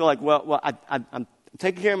somebody can feel like, I'm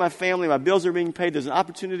taking care of my family, my bills are being paid, there's an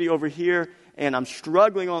opportunity over here, and I'm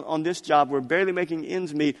struggling on this job, we're barely making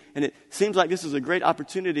ends meet, and it seems like this is a great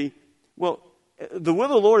opportunity. Well, the will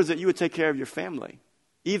of the Lord is that you would take care of your family,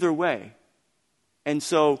 either way. And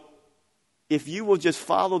so, if you will just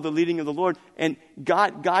follow the leading of the Lord, and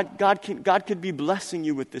God could be blessing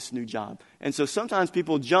you with this new job. And so sometimes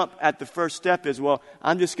people jump at the first step is, well,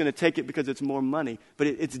 I'm just going to take it because it's more money. But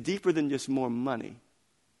it's deeper than just more money.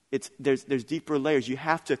 There's deeper layers. You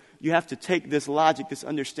have to take this logic, this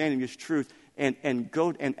understanding, this truth, and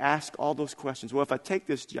go and ask all those questions. Well, if I take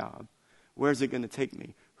this job, where is it going to take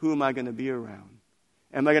me? Who am I going to be around?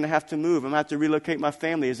 Am I going to have to move? Am I going to have to relocate my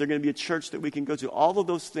family? Is there going to be a church that we can go to? All of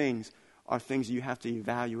those things are things you have to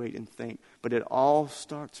evaluate and think. But it all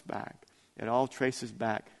starts back. It all traces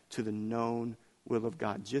back to the known will of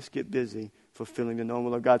God. Just get busy fulfilling the known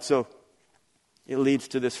will of God. So it leads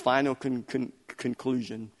to this final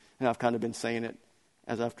conclusion. And I've kind of been saying it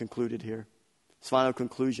as I've concluded here. This final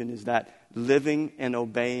conclusion is that living and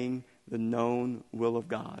obeying the known will of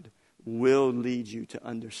God will lead you to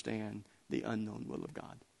understand the unknown will of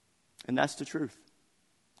God. And that's the truth.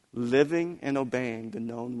 Living and obeying the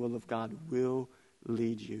known will of God will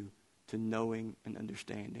lead you to knowing and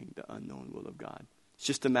understanding the unknown will of God. It's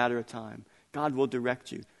just a matter of time. God will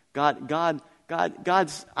direct you. God's.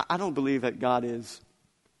 I don't believe that God is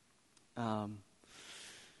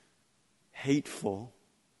hateful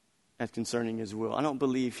as concerning His will. I don't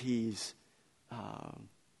believe He's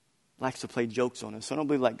likes to play jokes on us. So I don't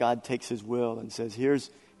believe like God takes His will and says, "Here's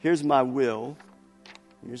my will.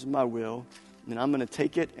 Here's my will." And I'm going to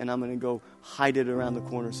take it and I'm going to go hide it around the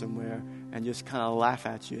corner somewhere and just kind of laugh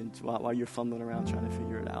at you while you're fumbling around trying to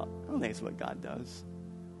figure it out. I don't think that's what God does.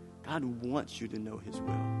 God wants you to know His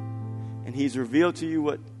will. And He's revealed to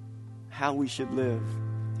you how we should live.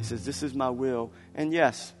 He says, this is my will. And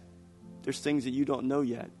yes, there's things that you don't know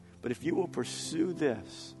yet. But if you will pursue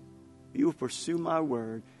this, if you will pursue my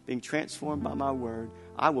word, being transformed by my word,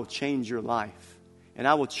 I will change your life. And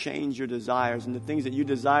I will change your desires. And the things that you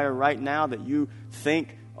desire right now that you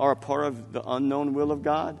think are a part of the unknown will of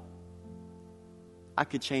God, I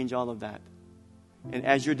could change all of that. And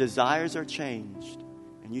as your desires are changed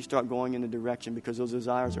and and you start going in a direction because those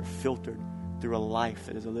desires are filtered through a life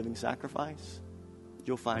that is a living sacrifice,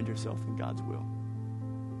 you'll find yourself in God's will.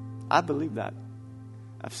 I believe that.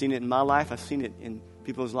 I've seen it in my life. I've seen it in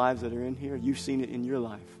people's lives that are in here. You've seen it in your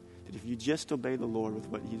life. That if you just obey the Lord with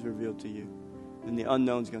what he's revealed to you, then the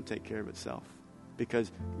unknown is going to take care of itself.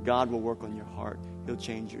 Because God will work on your heart. He'll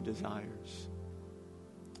change your desires.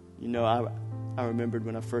 You know, I remembered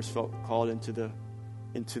when I first felt called into the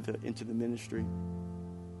ministry.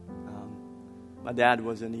 My dad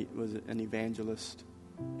was an evangelist,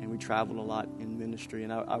 and we traveled a lot in ministry.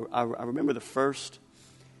 And I remember the first.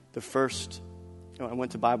 I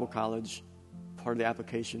went to Bible college. Part of the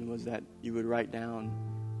application was that you would write down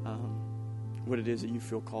what it is that you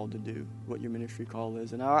feel called to do, what your ministry call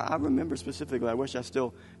is. And I remember specifically, I wish I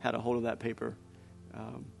still had a hold of that paper.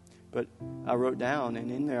 But I wrote down,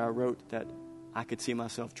 and in there I wrote that I could see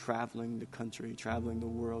myself traveling the country, traveling the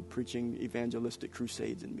world, preaching evangelistic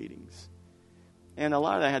crusades and meetings. And a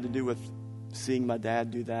lot of that had to do with seeing my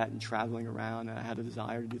dad do that and traveling around. And I had a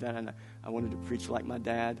desire to do that, and I wanted to preach like my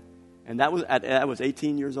dad. And that was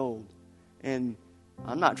 18 years old. And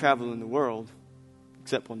I'm not traveling the world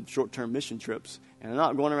except on short-term mission trips. And I'm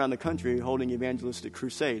not going around the country holding evangelistic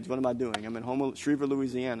crusades. What am I doing? I'm in Shreveport,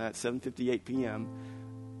 Louisiana at 7:58 p.m.,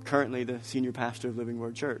 currently the senior pastor of Living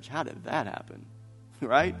Word Church. How did that happen?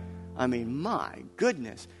 Right? I mean, my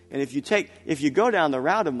goodness. And if you go down the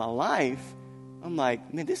route of my life, I'm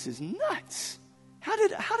like, man, this is nuts. How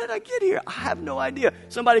did I get here? I have no idea.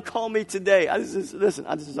 Somebody called me today. This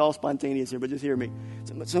is all spontaneous here, but just hear me.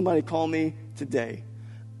 Somebody called me today,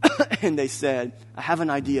 and they said, I have an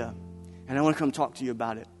idea, and I want to come talk to you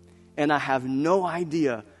about it. And I have no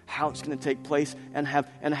idea how it's going to take place, and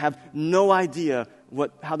I have no idea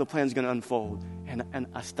how the plan's going to unfold. And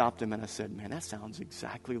I stopped him, and I said, man, that sounds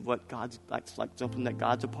exactly what like something that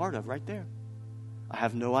God's a part of right there. I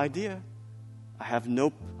have no idea. I have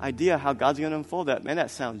no idea how God's going to unfold that. Man, that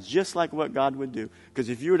sounds just like what God would do. Because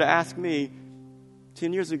if you were to ask me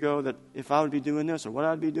 10 years ago that if I would be doing this or what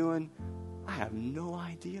I'd be doing, I have no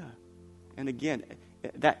idea. And again,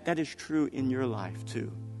 that is true in your life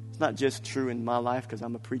too. It's not just true in my life because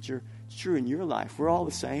I'm a preacher. It's true in your life. We're all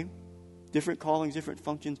the same. Different callings, different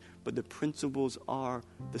functions, but the principles are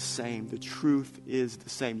the same. The truth is the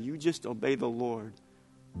same. You just obey the Lord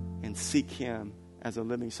and seek him as a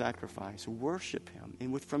living sacrifice. Worship him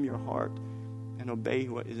and from your heart, and obey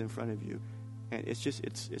what is in front of you. And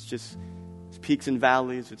it's peaks and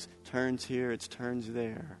valleys. It's turns here, it's turns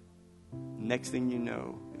there. Next thing you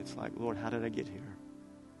know, it's like, Lord, how did I get here?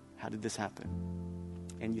 How did this happen?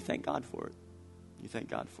 And you thank God for it. You thank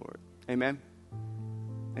God for it. Amen?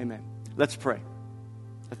 Amen. Let's pray.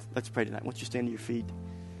 Let's pray tonight. I want you to stand to your feet.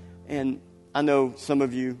 And I know some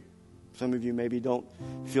of you maybe don't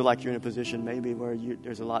feel like you're in a position maybe where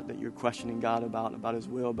there's a lot that you're questioning God about his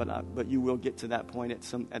will, but you will get to that point at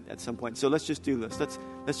some point. So let's just do this.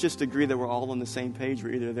 Let's just agree that we're all on the same page.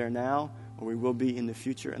 We're either there now or we will be in the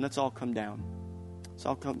future. And let's all come down. Let's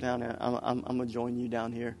all come down, and I'm going to join you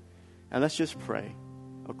down here. And let's just pray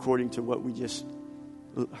according to what we just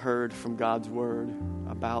heard from God's word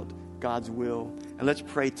about God's will. And let's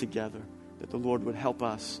pray together that the Lord would help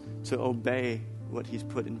us to obey what he's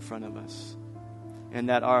put in front of us, and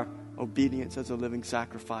that our obedience as a living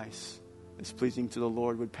sacrifice is pleasing to the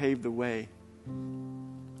Lord would pave the way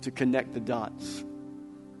to connect the dots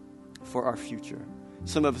for our future.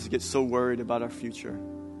 Some of us get so worried about our future.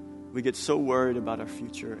 We get so worried about our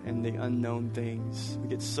future and the unknown things. We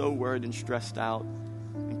get so worried and stressed out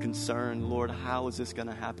and concerned. Lord, how is this going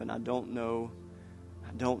to happen? I don't know.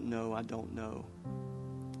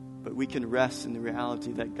 But we can rest in the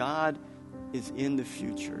reality that God is in the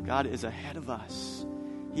future. God is ahead of us.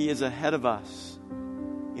 He is ahead of us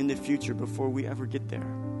in the future before we ever get there.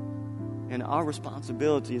 And our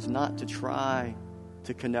responsibility is not to try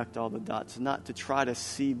to connect all the dots, not to try to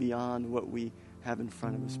see beyond what we have in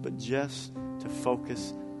front of us, but just to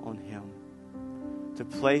focus on him, to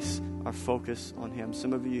place our focus on him.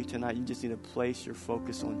 Some of you tonight, you just need to place your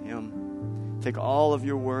focus on him. Take all of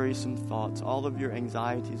your worrisome thoughts, all of your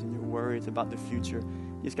anxieties and your worries about the future.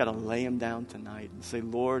 You just got to lay them down tonight and say,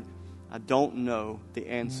 Lord, I don't know the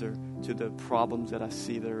answer to the problems that I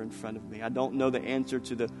see that are in front of me. I don't know the answer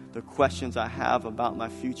to the questions I have about my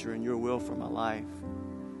future and your will for my life.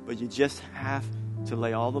 But you just have to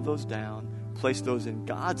lay all of those down, place those in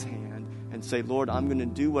God's hand, and say, Lord, I'm going to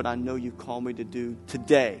do what I know you call me to do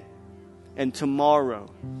today and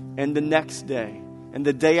tomorrow and the next day and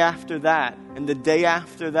the day after that and the day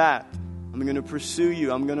after that. I'm going to pursue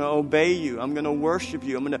you. I'm going to obey you. I'm going to worship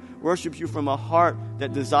you. I'm going to worship you from a heart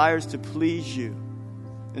that desires to please you.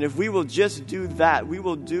 And if we will just do that, we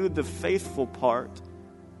will do the faithful part,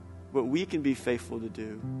 what we can be faithful to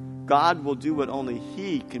do. God will do what only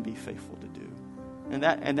He can be faithful to do. And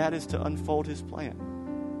that is to unfold His plan.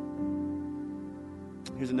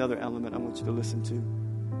 Here's another element I want you to listen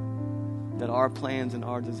to. That our plans and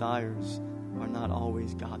our desires are not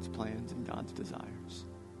always God's plans and God's desires.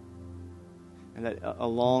 And that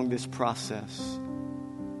along this process,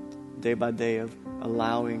 day by day of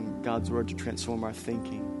allowing God's Word to transform our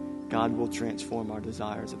thinking, God will transform our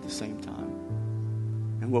desires at the same time.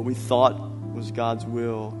 And what we thought was God's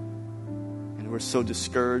will, and we're so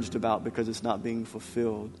discouraged about because it's not being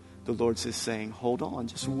fulfilled, the Lord's just saying, hold on,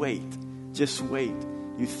 just wait. Just wait.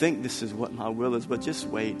 You think this is what my will is, but just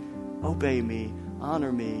wait. Obey me,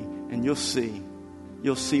 honor me, and you'll see.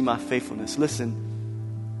 You'll see my faithfulness. Listen.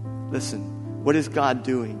 What is God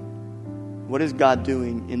doing? What is God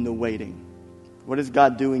doing in the waiting? What is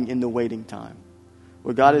God doing in the waiting time?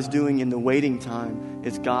 What God is doing in the waiting time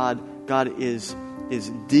is God is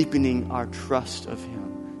deepening our trust of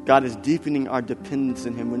Him. God is deepening our dependence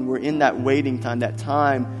in Him. When we're in that waiting time, that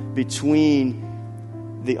time between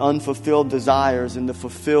the unfulfilled desires and the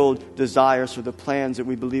fulfilled desires for the plans that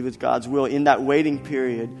we believe is God's will, in that waiting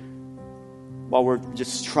period, while we're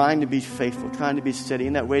just trying to be faithful, trying to be steady,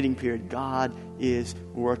 in that waiting period, God is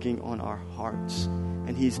working on our hearts.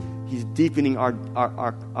 And He's deepening our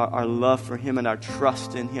love for Him and our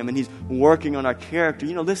trust in Him. And He's working on our character.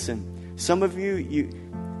 Listen, some of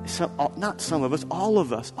not some of us, all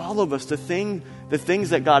of us, the things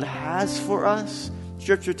that God has for us,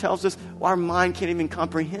 Scripture tells us our mind can't even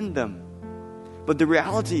comprehend them. But the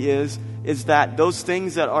reality is that those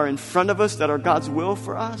things that are in front of us, that are God's will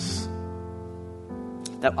for us,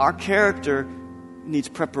 that our character needs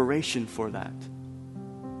preparation for that.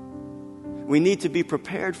 We need to be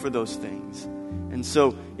prepared for those things. And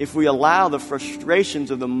so if we allow the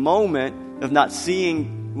frustrations of the moment of not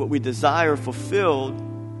seeing what we desire fulfilled,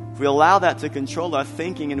 if we allow that to control our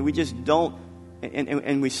thinking and we just don't,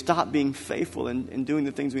 and we stop being faithful and doing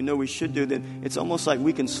the things we know we should do, then it's almost like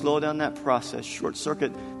we can slow down that process, short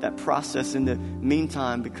circuit that process in the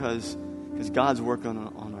meantime because God's working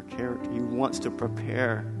on our character. He wants to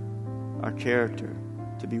prepare our character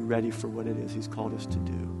to be ready for what it is He's called us to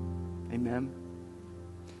do. Amen?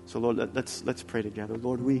 So Lord, let's pray together.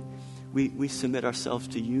 Lord, we submit ourselves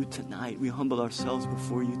to You tonight. We humble ourselves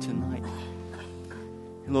before You tonight.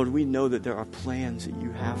 And Lord, we know that there are plans that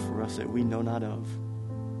You have for us that we know not of.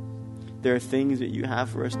 There are things that You have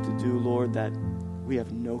for us to do, Lord, that we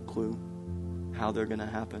have no clue how they're going to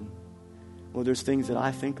happen. Lord, there's things that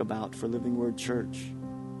I think about for Living Word Church.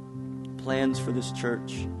 Plans for this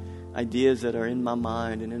church. Ideas that are in my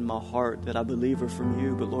mind and in my heart that I believe are from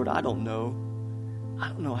You. But Lord, I don't know. I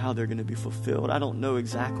don't know how they're going to be fulfilled. I don't know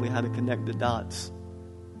exactly how to connect the dots.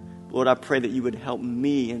 Lord, I pray that You would help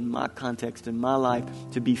me in my context, in my life,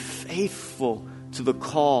 to be faithful to the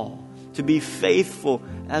call, to be faithful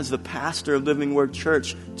as the pastor of Living Word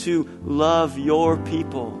Church, to love Your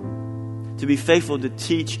people, to be faithful to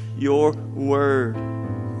teach Your word,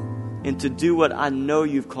 and to do what I know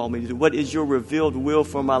You've called me to do. What is Your revealed will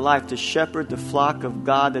for my life? To shepherd the flock of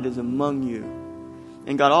God that is among You.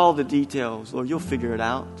 And God, all the details, Lord, You'll figure it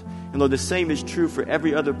out. And Lord, the same is true for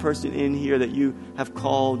every other person in here that You have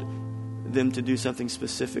called them to do something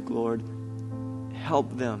specific, Lord.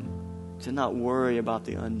 Help them to not worry about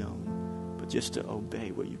the unknown, but just to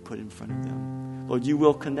obey what You put in front of them. Lord, You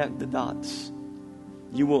will connect the dots.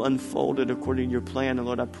 You will unfold it according to Your plan. And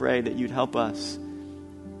Lord, I pray that You'd help us,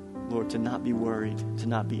 Lord, to not be worried, to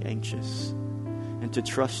not be anxious, and to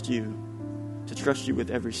trust You with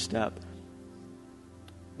every step.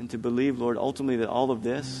 And to believe, Lord, ultimately that all of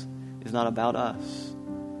this is not about us.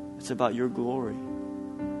 It's about Your glory.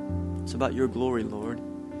 It's about Your glory, Lord.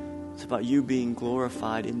 It's about You being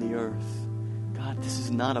glorified in the earth. God, this is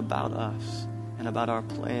not about us and about our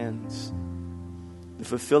plans. The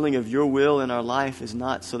fulfilling of Your will in our life is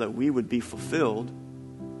not so that we would be fulfilled,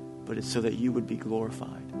 but it's so that You would be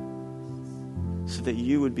glorified. So that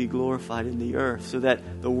You would be glorified in the earth. So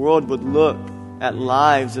that the world would look at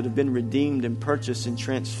lives that have been redeemed and purchased and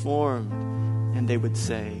transformed, and they would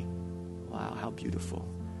say, wow, how beautiful,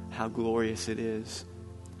 how glorious it is.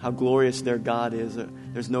 How glorious their God is.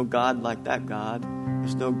 There's no God like that God.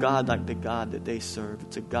 There's no God like the God that they serve.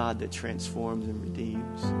 It's a God that transforms and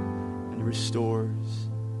redeems and restores.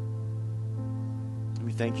 And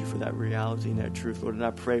we thank You for that reality and that truth, Lord. And I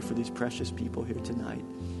pray for these precious people here tonight,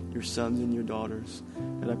 Your sons and Your daughters.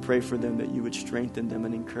 And I pray for them that You would strengthen them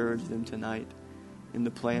and encourage them tonight in the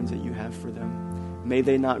plans that You have for them. May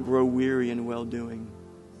they not grow weary in well-doing.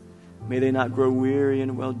 May they not grow weary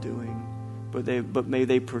in well-doing. but may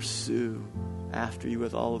they pursue after you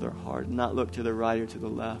with all of their heart, not look to the right or to the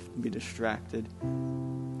left and be distracted,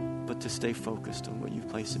 but to stay focused on what you've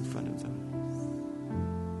placed in front of them.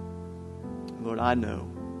 Lord, I know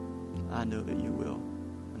that you will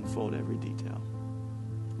unfold every detail.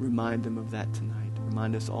 Remind them of that tonight.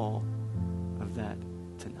 Remind us all of that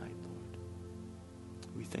tonight, Lord.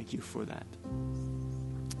 We thank you for that.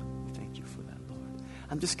 We thank you for that, Lord.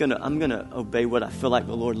 I'm gonna obey what I feel like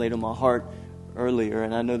the Lord laid on my heart earlier,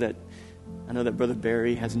 and I know that Brother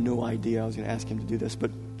Barry has no idea I was going to ask him to do this,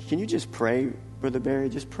 but can you just pray, Brother Barry?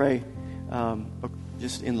 Just pray,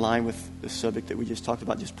 just in line with the subject that we just talked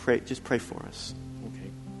about. Just pray for us.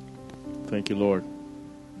 Okay. Thank you, Lord.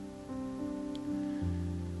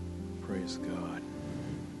 Praise God.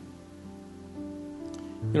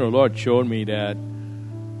 Lord showed me that,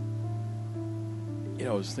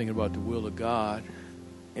 I was thinking about the will of God,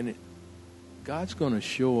 and God's going to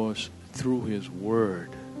show us through His Word.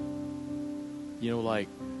 Like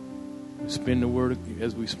spend the Word,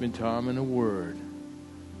 as we spend time in the Word,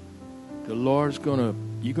 the Lord's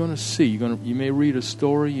you're gonna see. You may read a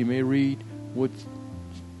story, you may read what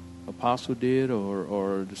apostle did,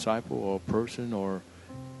 or a disciple, or a person,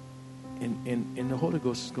 and the Holy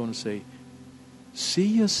Ghost is going to say, see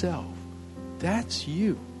yourself. That's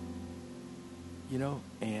you.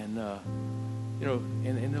 And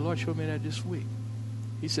the Lord showed me that this week.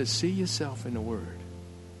 He said, see yourself in the Word.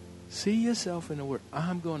 See yourself in the Word.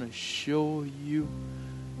 I'm going to show you.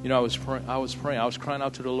 I was praying. I was crying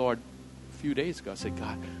out to the Lord a few days ago. I said,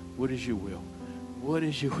 God, what is your will? What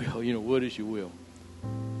is your will? What is your will?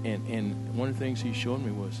 And one of the things He showed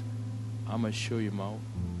me was, I'm going to show you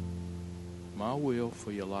my will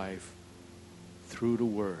for your life through the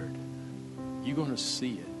Word. You're going to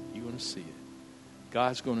see it. You're going to see it.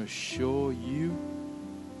 God's going to show you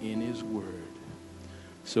in His Word.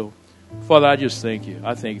 So, Father, I just thank you.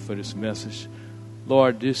 I thank you for this message.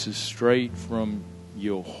 Lord, this is straight from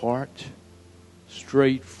your heart,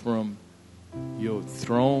 straight from your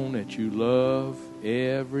throne, that you love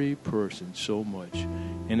every person so much.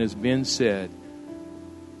 And as Ben said,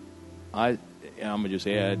 I'm going to just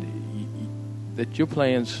add that your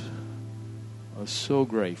plans are so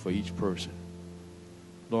great for each person.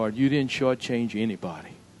 Lord, you didn't shortchange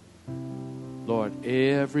anybody. Lord,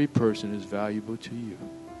 every person is valuable to you.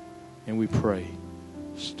 And we pray,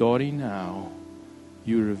 starting now,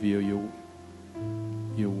 you reveal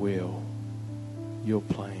your will, your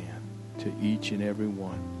plan to each and every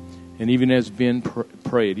one. And even as Ben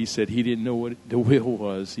prayed, he said he didn't know what the will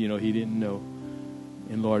was. He didn't know.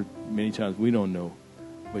 And Lord, many times we don't know,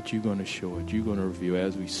 but you're going to show it. You're going to reveal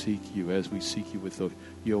as we seek you with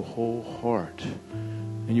your whole heart.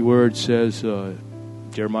 And your word says,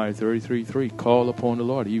 Jeremiah 33:3, call upon the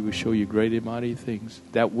Lord. He will show you great and mighty things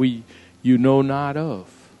that you know not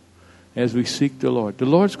of. As we seek the Lord, the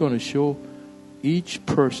Lord's going to show each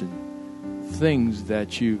person things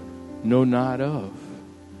that you know not of.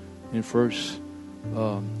 In 1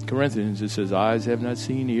 Corinthians, it says, eyes have not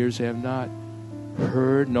seen, ears have not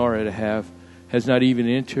heard, nor has not even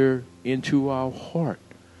entered into our heart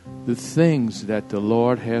the things that the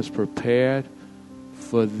Lord has prepared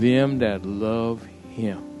for them that love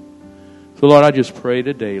Him. So, Lord, I just pray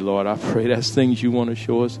today, Lord, I pray that's things you want to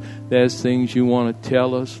show us, that's things you want to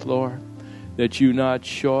tell us, Lord, that you're not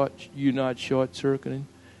short-circuiting.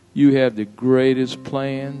 You have the greatest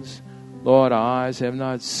plans. Lord, our eyes have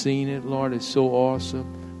not seen it. Lord, it's so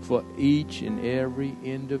awesome for each and every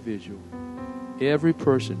individual, every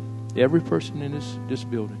person in this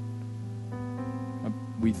building.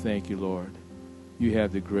 We thank you, Lord. You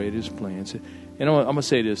have the greatest plans. And I'm going to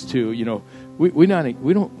say this too. We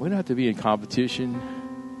don't have to be in competition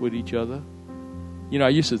with each other. I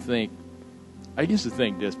used to think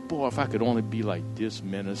this. Boy, if I could only be like this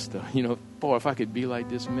minister. Boy, if I could be like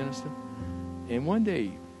this minister. And one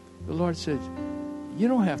day, the Lord said, you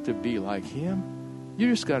don't have to be like him.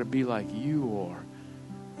 You just got to be like you are.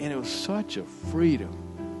 And it was such a freedom.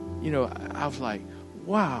 I was like,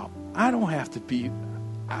 wow, I don't have to be.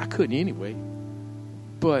 I couldn't anyway.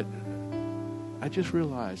 But I just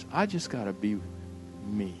realized I just got to be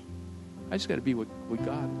me. I just got to be what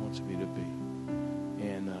God wants me to be.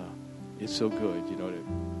 And it's so good, that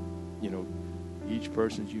each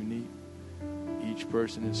person's unique. Each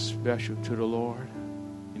person is special to the Lord.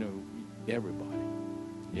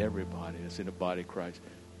 Everybody that's in the body of Christ,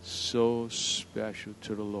 so special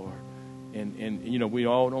to the Lord. And we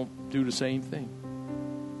all don't do the same thing.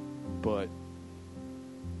 But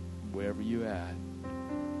wherever you're at,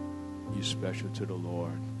 you're special to the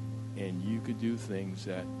Lord. And you could do things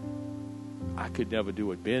that I could never do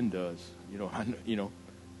what Ben does.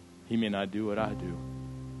 He may not do what I do,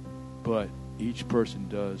 but each person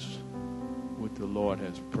does what the Lord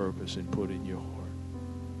has purposed and put in your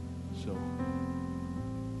heart. So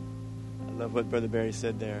I love what Brother Barry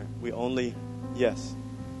said there. We only, yes.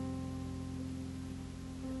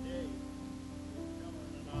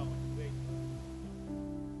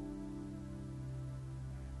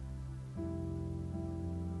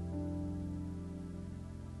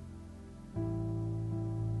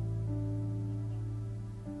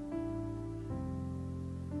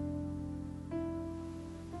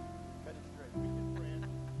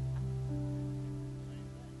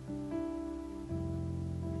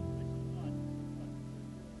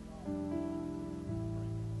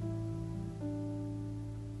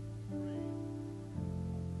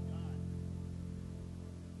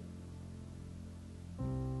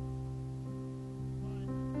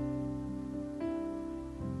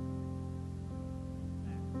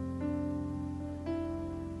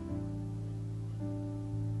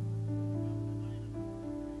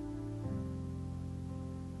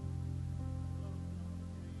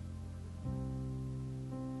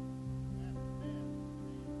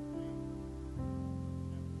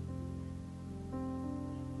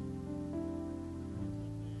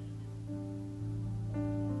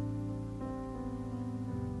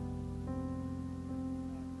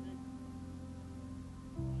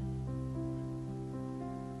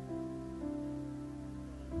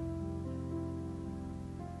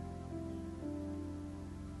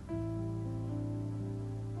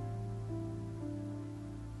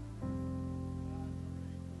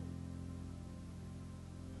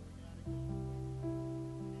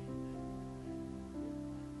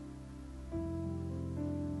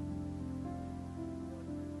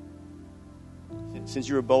 Since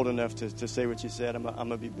you were bold enough to say what you said, I'm going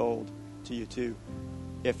to be bold to you too.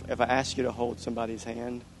 If I ask you to hold somebody's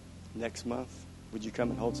hand next month, would you come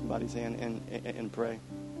and hold somebody's hand and pray?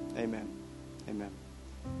 Amen. Amen.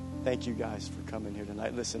 Thank you guys for coming here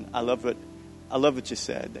tonight. Listen, I love what you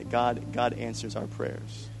said, that God answers our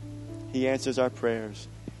prayers. He answers our prayers.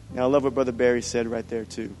 Now I love what Brother Barry said right there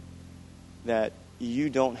too, that you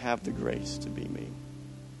don't have the grace to be me.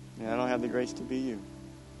 And I don't have the grace to be you.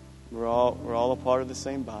 We're all a part of the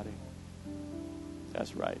same body.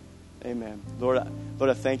 That's right. Amen. Lord,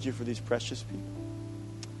 I thank you for these precious people.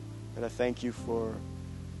 God, I thank you for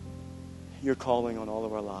your calling on all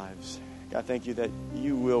of our lives. God, thank you that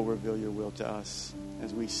you will reveal your will to us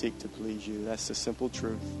as we seek to please you. That's the simple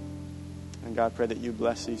truth. And God, I pray that you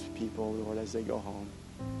bless these people, Lord, as they go home.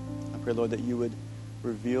 I pray, Lord, that you would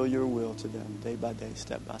reveal your will to them day by day,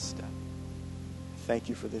 step by step. Thank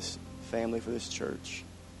you for this family, for this church.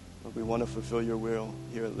 Lord, we want to fulfill your will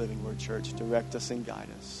here at Living Word Church. Direct us and guide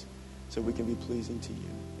us so we can be pleasing to you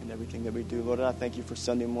in everything that we do. Lord, I thank you for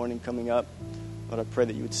Sunday morning coming up. Lord, I pray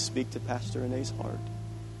that you would speak to Pastor Renee's heart.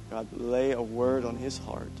 God, lay a word on his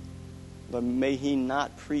heart. Lord, may he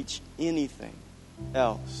not preach anything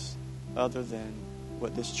else other than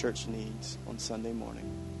what this church needs on Sunday morning.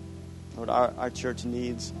 Lord, our church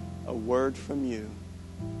needs a word from you.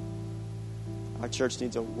 Our church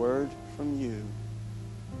needs a word from you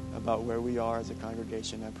about where we are as a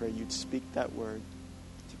congregation. I pray you'd speak that word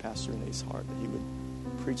to Pastor Renee's heart, that he would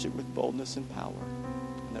preach it with boldness and power,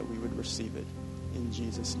 and that we would receive it in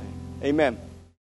Jesus' name. Amen.